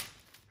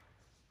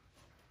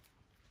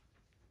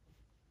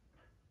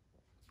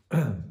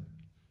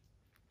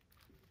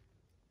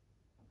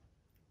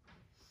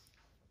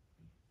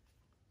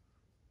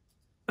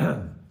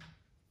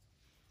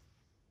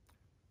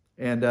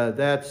 And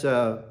that's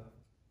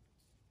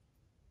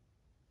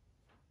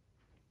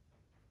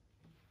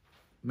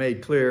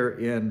made clear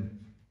in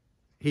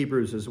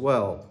Hebrews as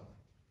well,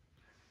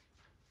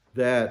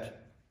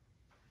 that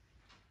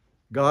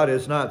God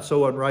is not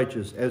so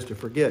unrighteous as to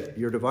forget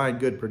your divine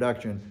good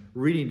production,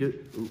 writing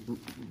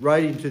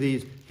to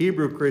these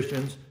Hebrew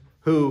Christians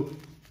who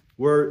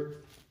were,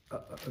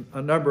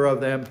 a number of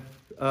them,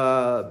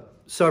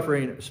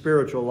 suffering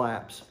spiritual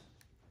lapse,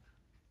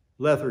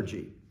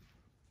 lethargy,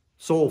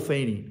 soul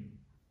fainting.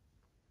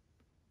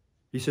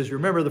 He says,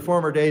 remember the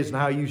former days and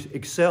how you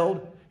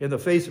excelled in the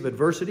face of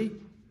adversity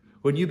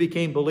when you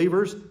became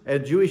believers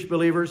and Jewish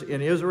believers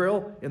in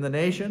Israel, in the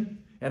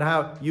nation, and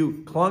how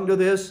you clung to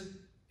this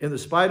in the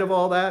spite of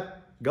all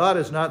that. God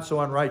is not so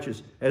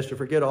unrighteous as to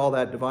forget all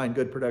that divine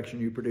good production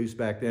you produced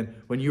back then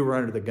when you were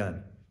under the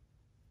gun.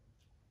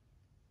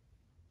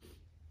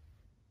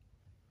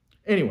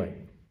 Anyway,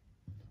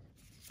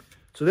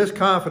 so this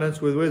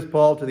confidence was with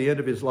Paul to the end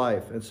of his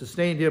life and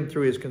sustained him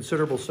through his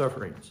considerable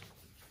sufferings.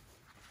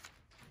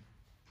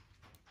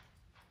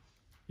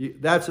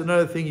 That's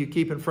another thing you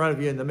keep in front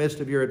of you in the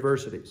midst of your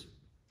adversities.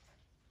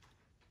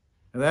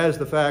 And that is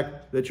the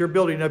fact that you're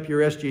building up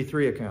your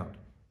SG3 account.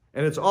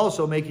 And it's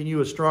also making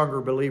you a stronger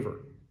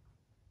believer.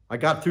 I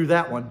got through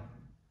that one.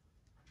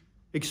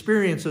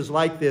 Experiences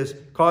like this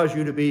cause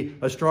you to be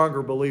a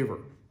stronger believer,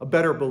 a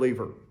better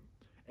believer,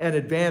 and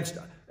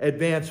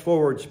advance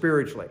forward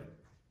spiritually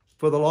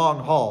for the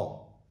long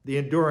haul, the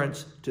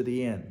endurance to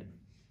the end.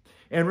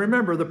 And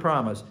remember the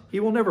promise.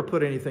 He will never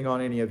put anything on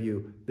any of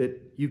you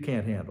that you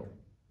can't handle.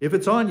 If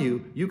it's on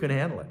you, you can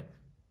handle it.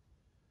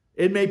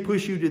 It may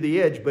push you to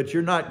the edge, but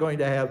you're not going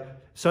to have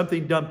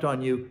something dumped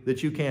on you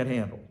that you can't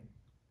handle.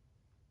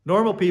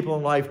 Normal people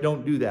in life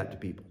don't do that to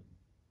people.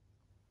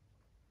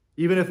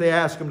 Even if they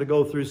ask them to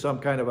go through some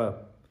kind of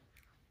a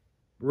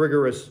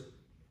rigorous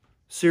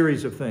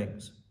series of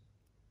things.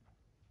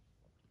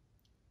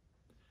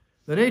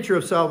 The nature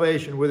of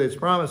salvation, with its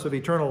promise of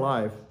eternal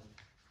life,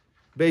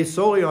 based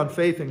solely on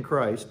faith in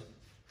Christ,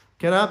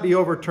 cannot be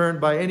overturned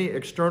by any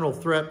external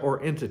threat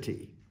or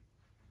entity.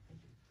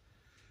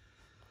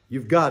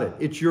 You've got it.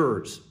 It's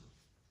yours.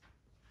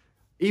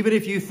 Even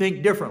if you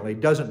think differently,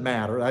 doesn't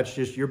matter. That's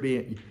just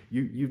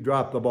you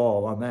dropped the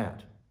ball on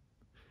that.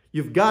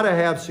 You've got to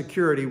have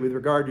security with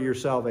regard to your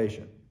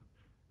salvation.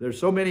 There's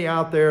so many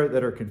out there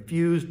that are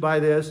confused by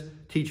this,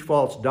 teach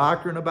false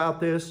doctrine about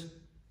this,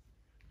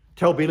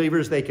 tell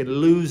believers they can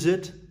lose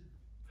it.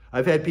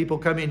 I've had people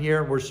come in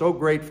here and we're so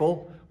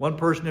grateful. One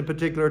person in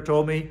particular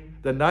told me,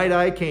 the night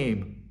I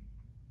came,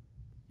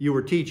 you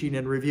were teaching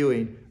and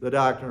reviewing the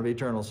doctrine of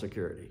eternal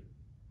security.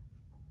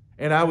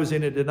 And I was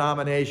in a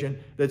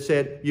denomination that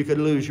said you could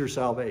lose your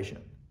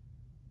salvation.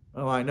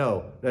 Oh, I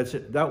know. That's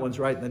it. That one's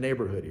right in the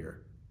neighborhood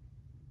here.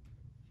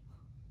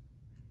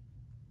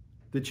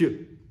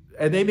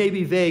 And they may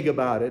be vague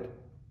about it,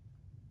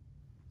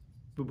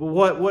 but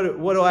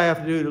what do I have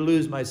to do to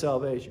lose my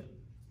salvation?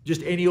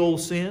 Just any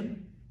old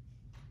sin?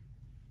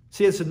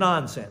 See, it's a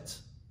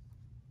nonsense.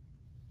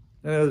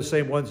 And they're the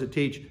same ones that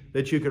teach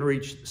that you can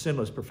reach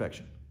sinless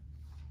perfection.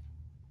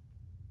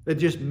 It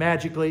just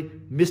magically,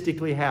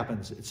 mystically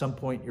happens at some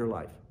point in your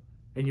life.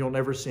 And you'll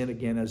never sin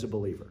again as a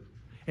believer.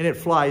 And it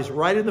flies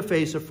right in the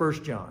face of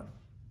 1 John.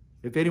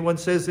 If anyone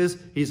says this,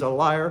 he's a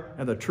liar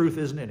and the truth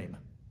isn't in him.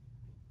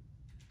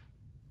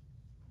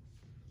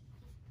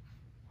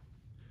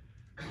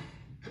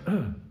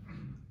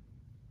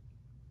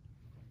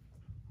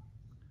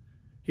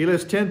 He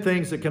lists 10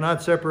 things that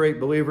cannot separate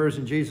believers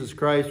in Jesus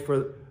Christ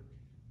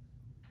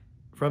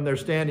from their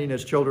standing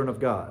as children of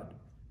God.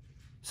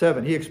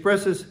 7, he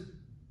expresses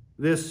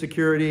this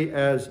security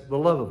as the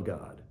love of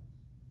God.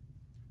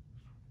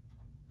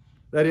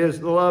 That is,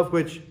 the love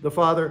which the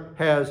Father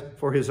has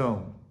for his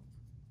own.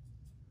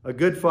 A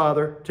good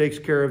father takes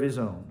care of his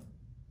own.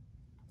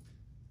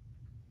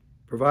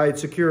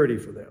 Provides security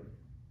for them.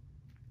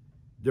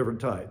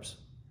 Different types.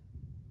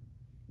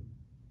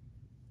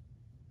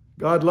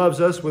 God loves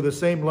us with the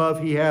same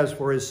love he has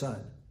for his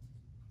Son.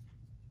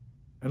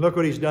 And look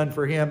what he's done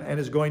for him and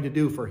is going to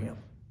do for him.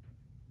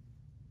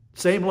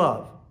 Same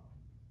love.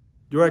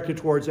 Directed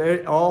towards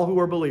all who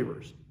are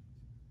believers.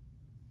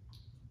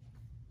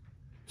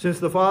 Since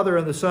the Father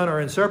and the Son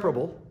are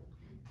inseparable,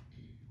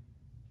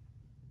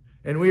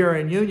 and we are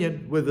in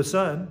union with the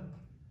Son,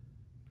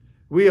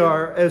 we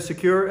are as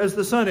secure as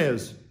the Son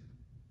is,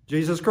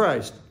 Jesus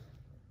Christ.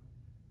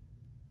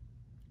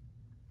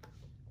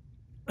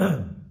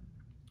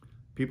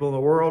 People in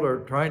the world are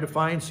trying to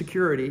find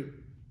security,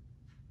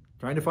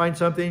 trying to find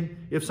something,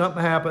 if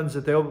something happens,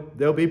 that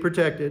they'll be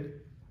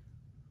protected.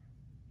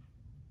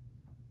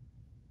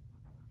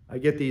 I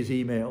get these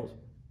emails.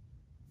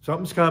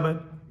 Something's coming.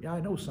 Yeah, I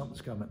know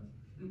something's coming.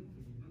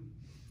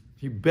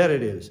 You bet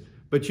it is.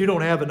 But you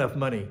don't have enough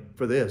money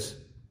for this.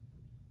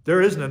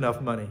 There isn't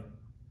enough money.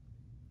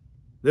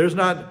 There's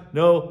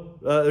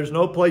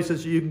no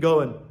places you can go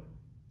and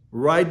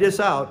ride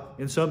this out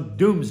in some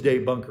doomsday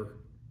bunker.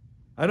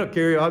 I don't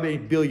care how many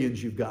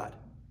billions you've got.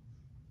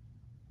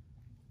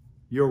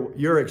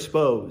 You're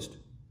exposed.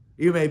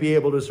 You may be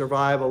able to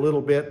survive a little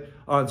bit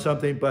on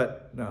something,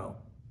 but no.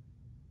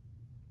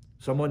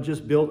 Someone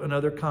just built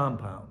another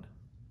compound.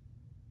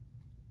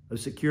 A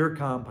secure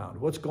compound.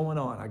 What's going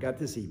on? I got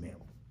this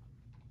email.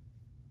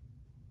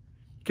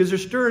 Because they're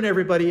stirring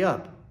everybody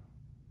up.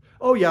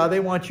 Oh yeah,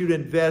 they want you to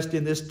invest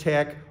in this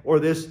tech or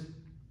this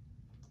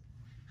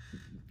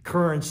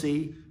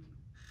currency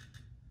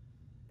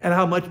and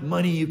how much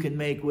money you can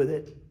make with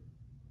it.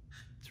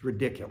 It's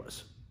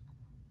ridiculous.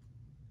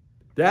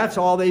 That's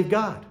all they've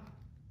got.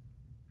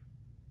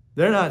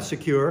 They're not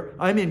secure.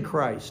 I'm in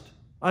Christ.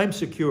 I'm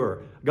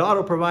secure. God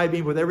will provide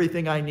me with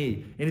everything I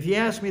need. And if he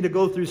asks me to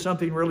go through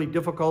something really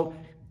difficult,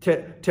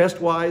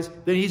 test-wise,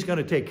 then he's going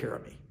to take care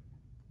of me.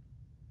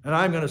 And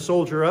I'm going to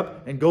soldier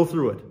up and go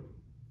through it.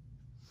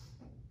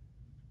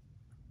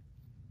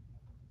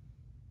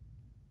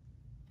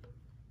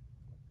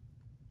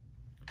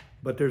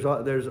 But there's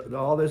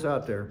all this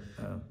out there.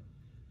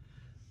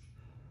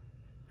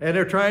 And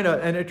they're trying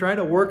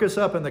to work us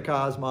up in the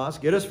cosmos,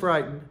 get us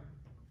frightened,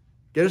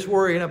 get us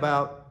worrying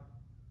about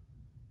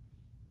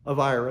a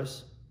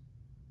virus,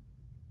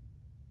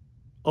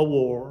 a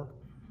war.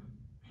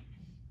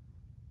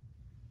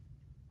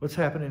 What's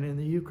happening in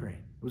the Ukraine?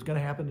 It was going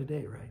to happen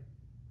today, right?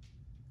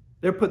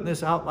 They're putting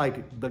this out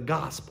like the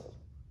gospel.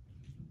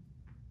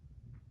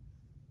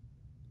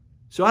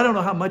 So I don't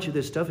know how much of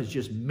this stuff is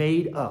just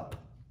made up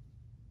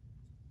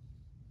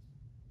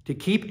to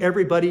keep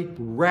everybody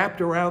wrapped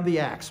around the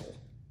axle.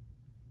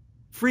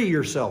 Free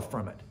yourself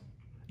from it.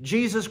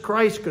 Jesus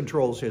Christ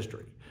controls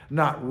history,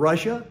 not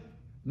Russia,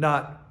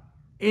 not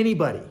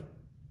anybody.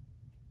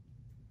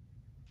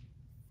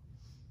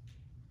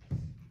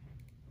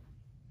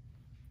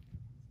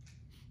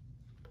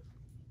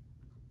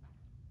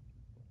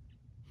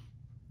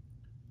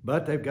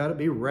 But they've got to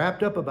be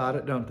wrapped up about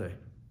it, don't they?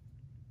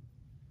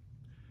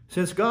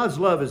 Since God's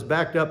love is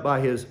backed up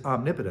by his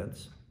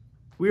omnipotence,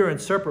 we are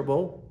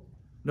inseparable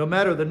no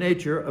matter the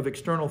nature of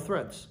external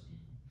threats.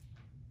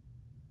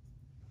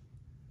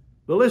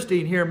 The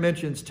listing here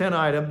mentions 10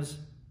 items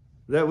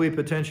that we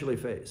potentially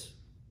face.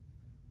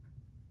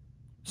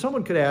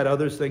 Someone could add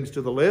other things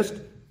to the list,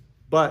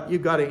 but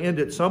you've got to end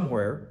it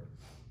somewhere.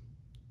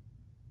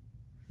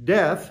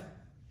 Death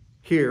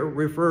here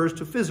refers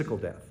to physical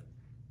death,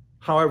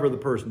 however the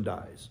person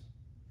dies.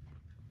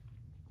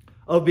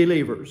 Of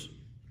believers,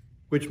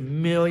 which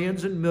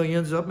millions and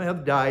millions of them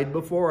have died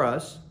before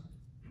us,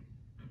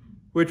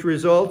 which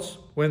results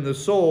when the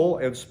soul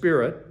and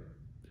spirit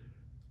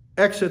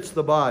exits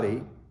the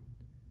body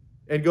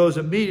and goes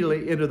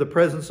immediately into the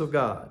presence of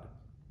God.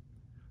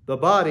 The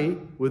body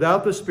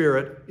without the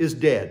spirit is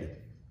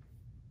dead.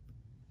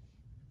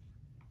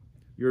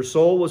 Your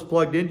soul was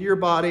plugged into your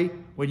body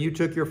when you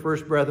took your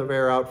first breath of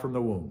air out from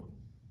the womb.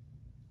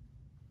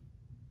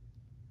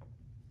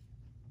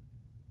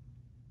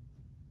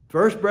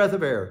 First breath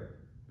of air,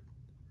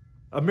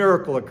 a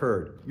miracle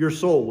occurred. Your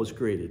soul was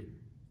created.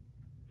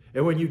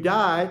 And when you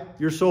die,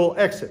 your soul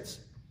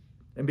exits.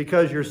 And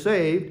because you're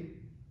saved,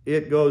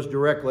 it goes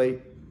directly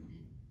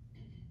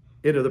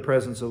into the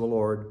presence of the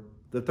Lord,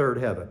 the third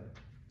heaven,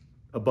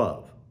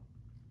 above.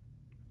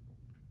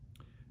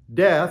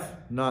 Death,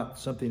 not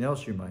something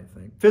else you might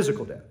think,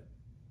 physical death,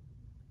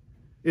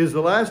 is the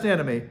last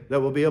enemy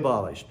that will be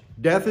abolished.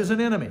 Death is an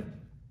enemy.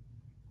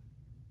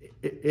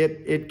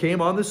 It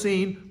came on the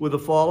scene with the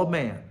fall of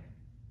man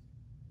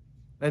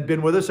and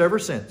been with us ever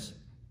since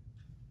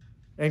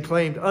and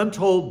claimed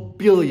untold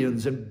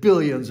billions and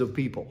billions of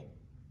people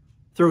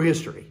through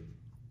history.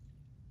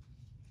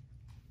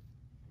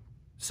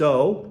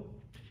 So,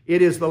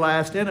 it is the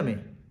last enemy,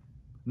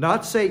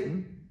 not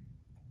Satan.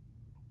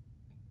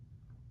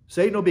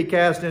 Satan will be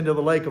cast into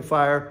the lake of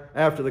fire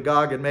after the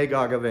Gog and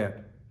Magog event.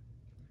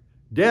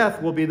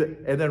 Death will be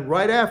and then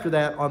right after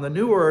that, on the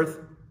new earth,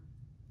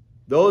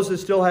 those that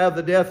still have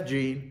the death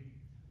gene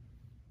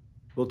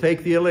will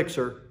take the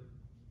elixir,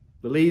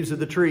 the leaves of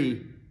the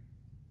tree,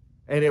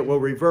 and it will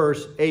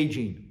reverse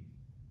aging.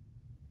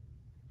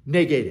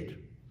 Negate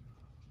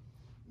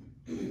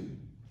it.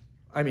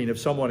 I mean, if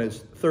someone is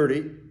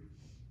 30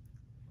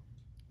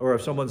 or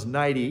if someone's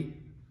 90,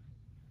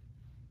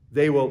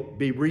 they will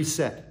be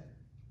reset.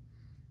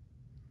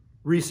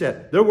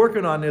 Reset. They're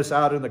working on this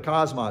out in the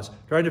cosmos,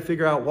 trying to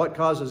figure out what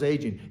causes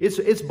aging.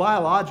 It's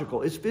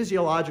biological, it's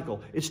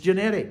physiological, it's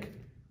genetic.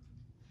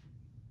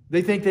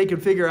 They think they can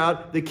figure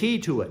out the key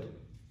to it,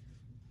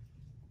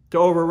 to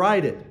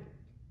override it.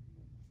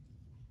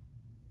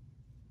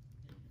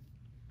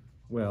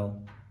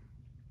 Well,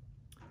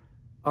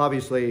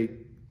 obviously,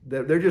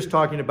 they're just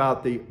talking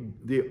about the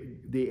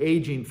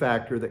aging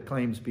factor that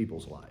claims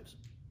people's lives.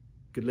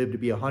 You could live to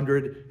be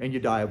 100 and you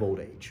die of old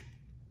age.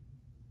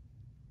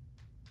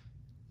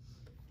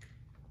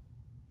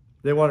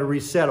 They want to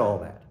reset all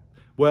that.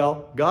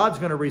 Well, God's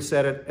going to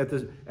reset it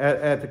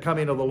at the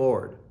coming of the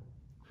Lord.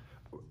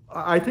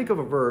 I think of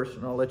a verse,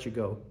 and I'll let you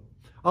go.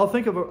 I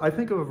think of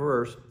a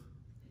verse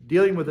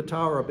dealing with the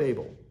Tower of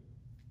Babel.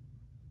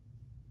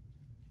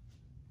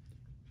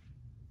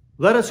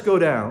 Let us go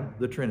down,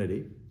 the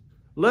Trinity.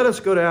 Let us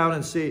go down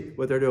and see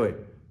what they're doing.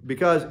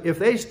 Because if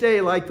they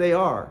stay like they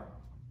are,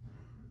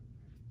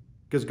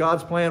 because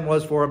God's plan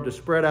was for them to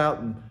spread out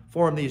and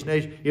form these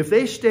nations, if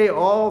they stay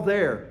all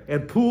there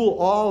and pool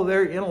all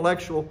their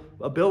intellectual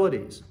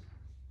abilities,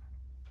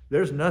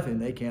 there's nothing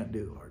they can't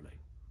do, hardly.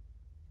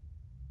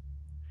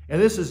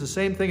 And this is the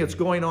same thing that's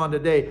going on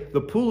today,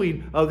 the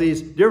pooling of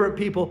these different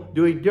people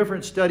doing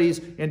different studies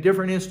in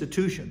different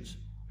institutions.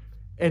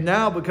 And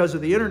now, because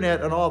of the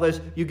internet and all this,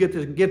 you get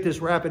this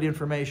rapid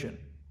information.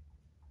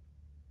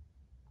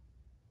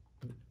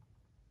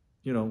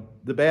 You know,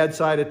 the bad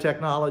side of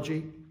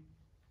technology.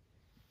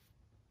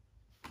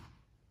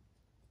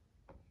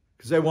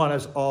 Because they want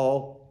us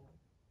all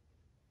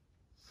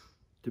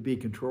to be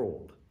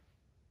controlled,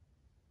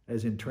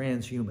 as in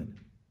transhuman.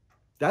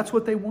 That's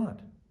what they want.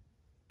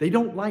 They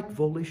don't like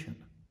volition.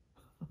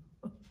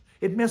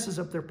 It messes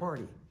up their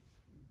party.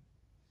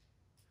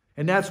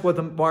 And that's what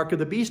the mark of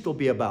the beast will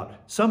be about.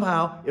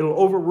 Somehow it'll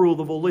overrule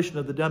the volition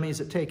of the dummies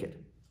that take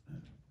it.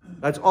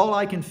 That's all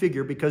I can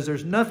figure, because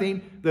there's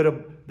nothing that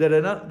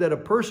a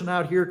person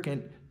out here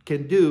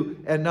can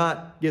do and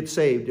not get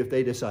saved if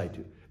they decide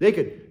to. They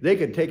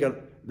could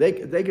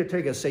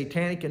take a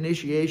satanic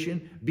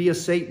initiation, be a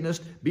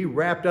Satanist, be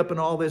wrapped up in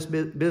all this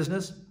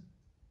business,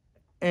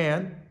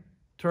 and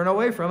turn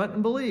away from it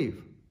and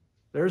believe.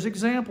 There's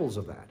examples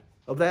of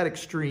that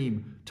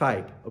extreme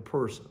type of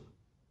person.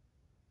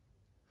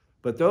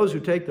 But those who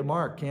take the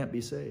mark can't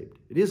be saved.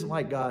 It isn't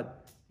like God,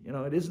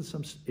 it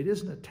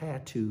isn't a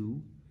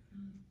tattoo.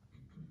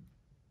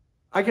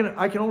 I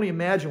can only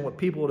imagine what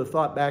people would have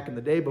thought back in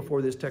the day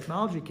before this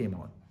technology came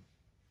on.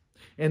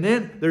 And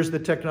then there's the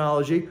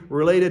technology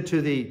related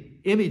to the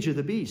image of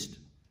the beast.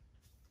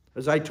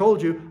 As I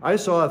told you, I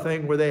saw a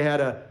thing where they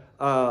had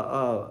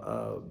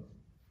a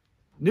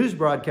news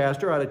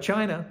broadcaster out of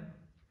China,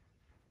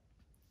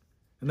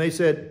 and they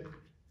said,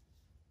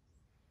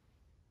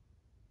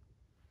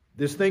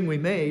 this thing we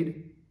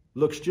made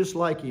looks just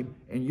like him,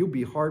 and you'll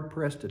be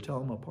hard-pressed to tell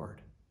them apart.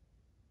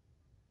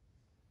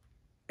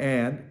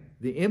 And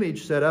the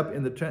image set up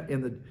in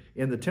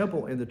the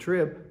temple in the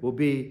trib will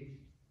be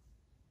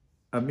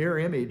a mirror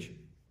image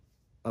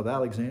of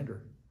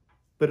Alexander,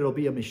 but it'll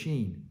be a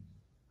machine.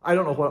 I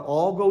don't know what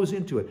all goes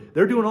into it.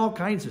 They're doing all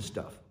kinds of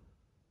stuff,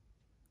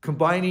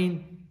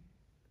 combining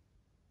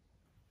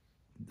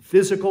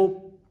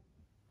physical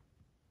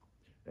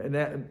and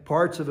that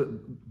parts of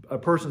a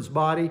person's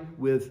body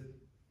with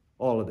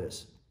all of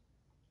this.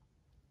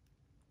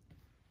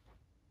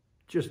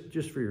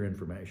 Just for your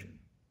information.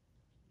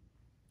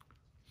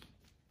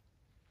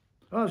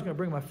 Oh, I was going to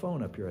bring my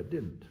phone up here. I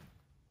didn't.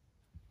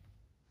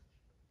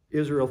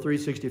 Israel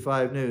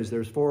 365 News.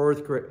 There's four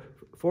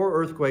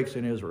earthquakes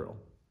in Israel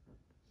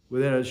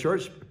within a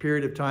short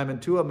period of time,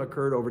 and 2 of them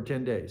occurred over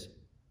 10 days.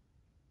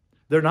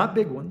 They're not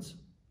big ones,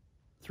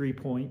 3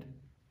 point.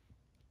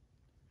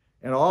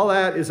 And all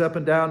that is up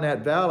and down that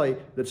valley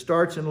that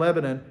starts in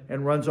Lebanon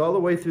and runs all the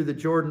way through the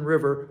Jordan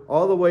River,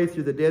 all the way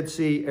through the Dead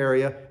Sea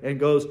area, and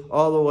goes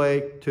all the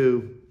way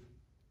to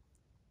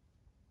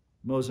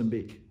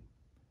Mozambique.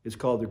 It's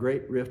called the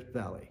Great Rift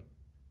Valley.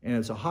 And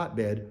it's a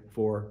hotbed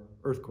for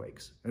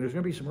earthquakes. And there's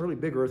going to be some really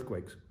big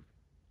earthquakes.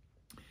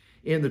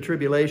 In the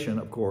tribulation,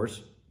 of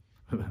course,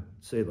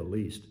 say the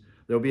least,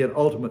 there'll be an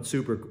ultimate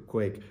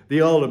superquake,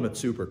 the ultimate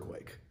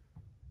superquake,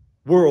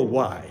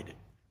 worldwide.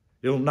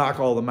 It'll knock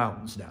all the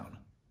mountains down.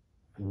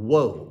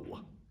 Whoa.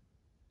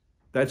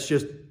 That's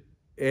just,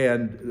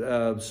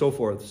 and so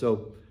forth.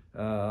 So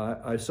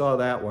I saw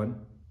that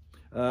one.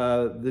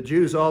 The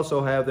Jews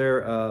also have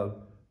their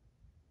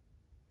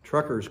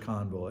truckers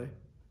convoy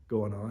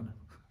going on.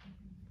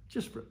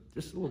 Just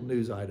little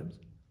news items.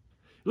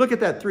 Look at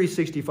that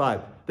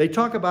 365. They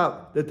talk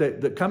about that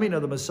the coming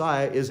of the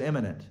Messiah is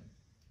imminent.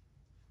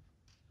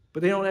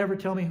 But they don't ever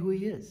tell me who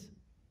he is.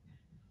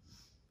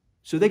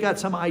 So they got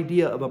some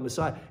idea of a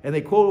Messiah. And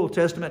they quote Old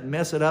Testament and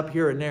mess it up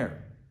here and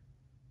there.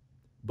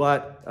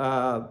 But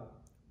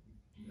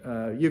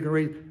you can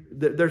read,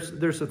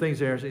 there's some things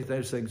there,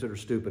 there's things that are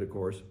stupid, of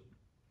course.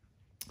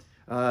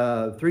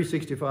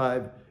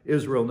 365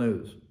 Israel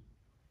News.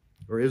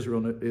 Or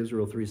Israel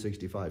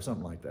 365,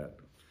 something like that.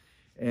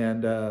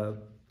 And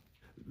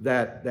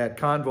that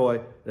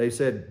convoy, they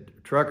said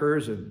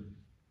truckers and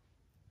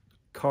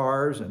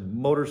cars and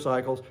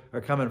motorcycles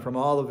are coming from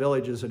all the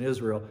villages in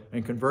Israel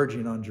and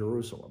converging on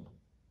Jerusalem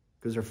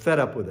because they're fed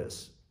up with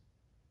this.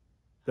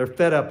 They're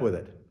fed up with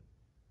it.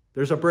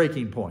 There's a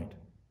breaking point.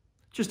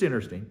 Just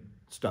interesting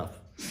stuff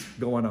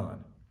going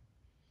on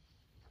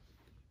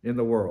in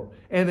the world.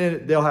 And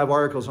then they'll have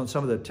articles on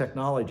some of the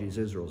technologies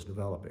Israel's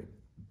developing.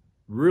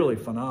 Really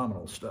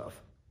phenomenal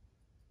stuff.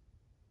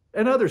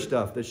 And other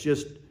stuff that's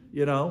just,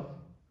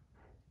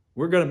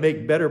 we're going to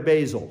make better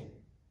basil.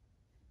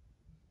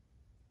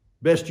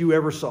 Best you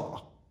ever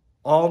saw.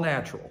 All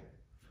natural.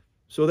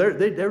 So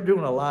they're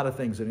doing a lot of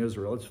things in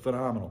Israel. It's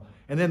phenomenal.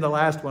 And then the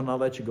last one, I'll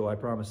let you go, I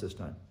promise this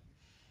time.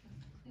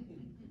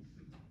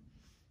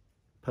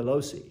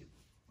 Pelosi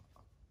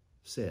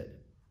said,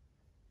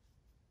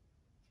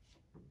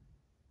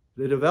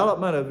 the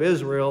development of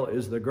Israel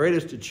is the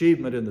greatest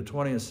achievement in the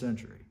 20th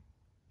century.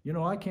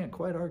 I can't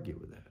quite argue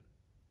with that.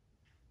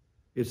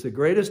 It's the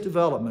greatest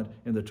development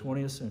in the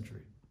 20th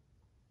century.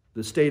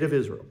 The state of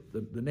Israel,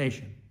 the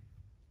nation.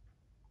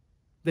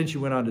 Then she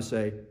went on to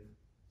say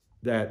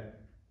that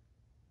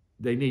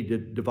they need to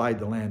divide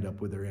the land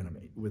up with their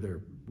enemy, with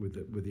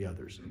the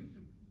others.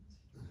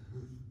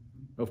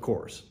 Of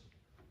course.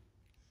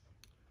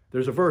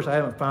 There's a verse, I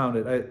haven't found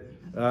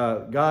it.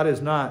 God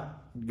does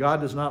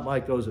not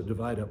like those that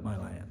divide up my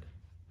land.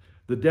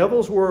 The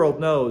devil's world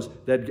knows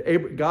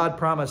that God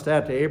promised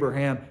that to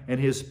Abraham and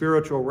his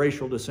spiritual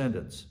racial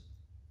descendants.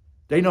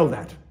 They know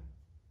that.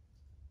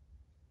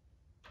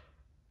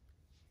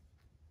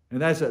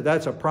 And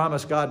that's a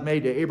promise God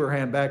made to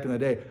Abraham back in the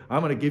day.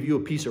 I'm going to give you a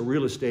piece of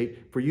real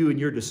estate for you and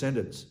your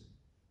descendants.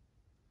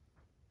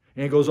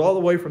 And it goes all the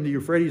way from the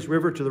Euphrates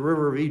River to the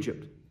river of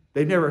Egypt.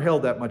 They've never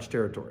held that much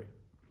territory.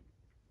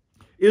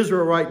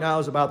 Israel right now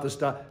is about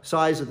the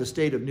size of the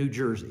state of New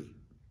Jersey.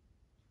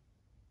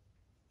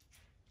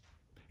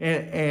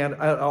 And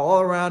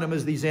all around them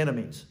is these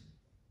enemies.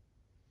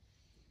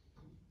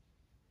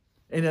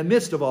 In the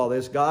midst of all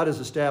this, God has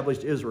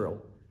established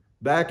Israel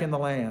back in the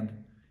land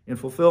in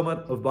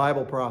fulfillment of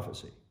Bible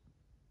prophecy.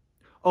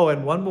 Oh,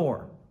 and one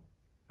more.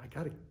 I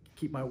got to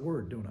keep my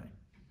word, don't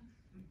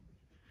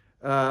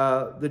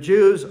I? The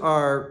Jews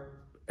are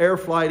air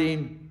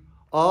flighting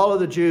all of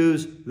the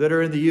Jews that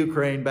are in the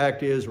Ukraine back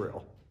to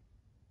Israel.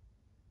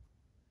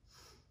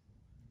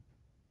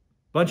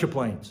 Bunch of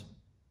planes.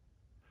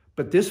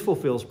 But this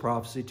fulfills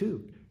prophecy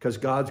too, because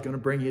God's going to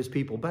bring his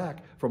people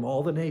back from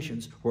all the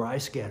nations where I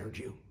scattered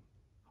you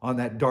on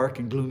that dark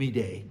and gloomy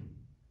day.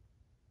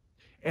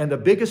 And the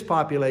biggest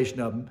population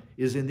of them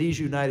is in these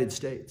United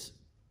States.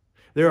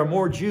 There are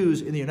more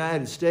Jews in the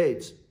United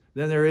States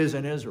than there is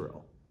in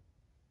Israel.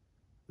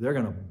 They're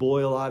going to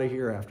boil out of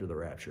here after the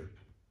rapture.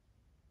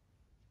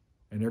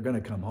 And they're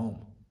going to come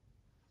home.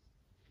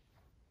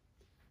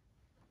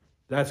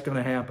 That's going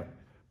to happen.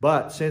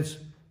 But since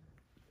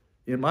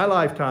in my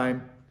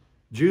lifetime,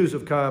 Jews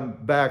have come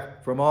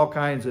back from all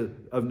kinds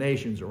of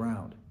nations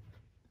around.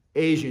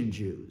 Asian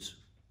Jews.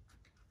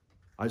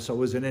 I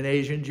was in an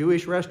Asian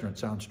Jewish restaurant.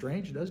 Sounds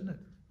strange, doesn't it?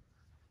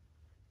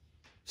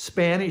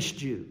 Spanish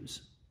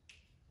Jews.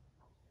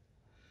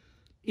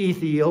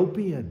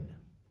 Ethiopian.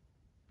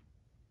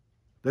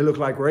 They look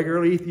like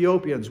regular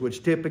Ethiopians,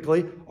 which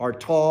typically are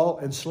tall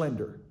and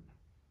slender.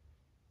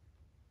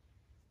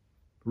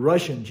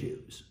 Russian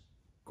Jews.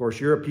 Of course,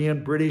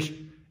 European, British,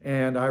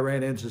 and I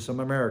ran into some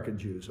American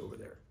Jews over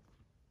there.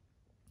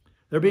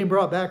 They're being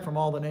brought back from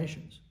all the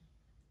nations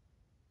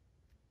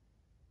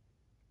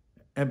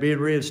and being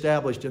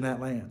reestablished in that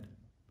land.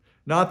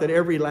 Not that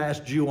every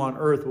last Jew on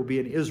earth will be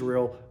in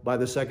Israel by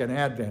the second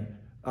advent,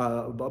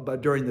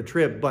 but during the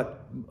trib,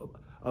 but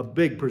a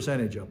big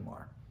percentage of them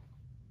are.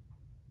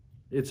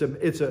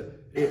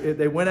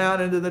 They went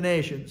out into the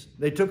nations.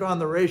 They took on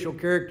the racial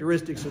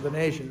characteristics of the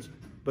nations,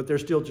 but they're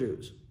still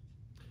Jews.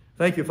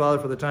 Thank you, Father,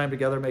 for the time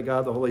together. May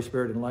God, the Holy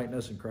Spirit, enlighten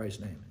us in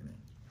Christ's name.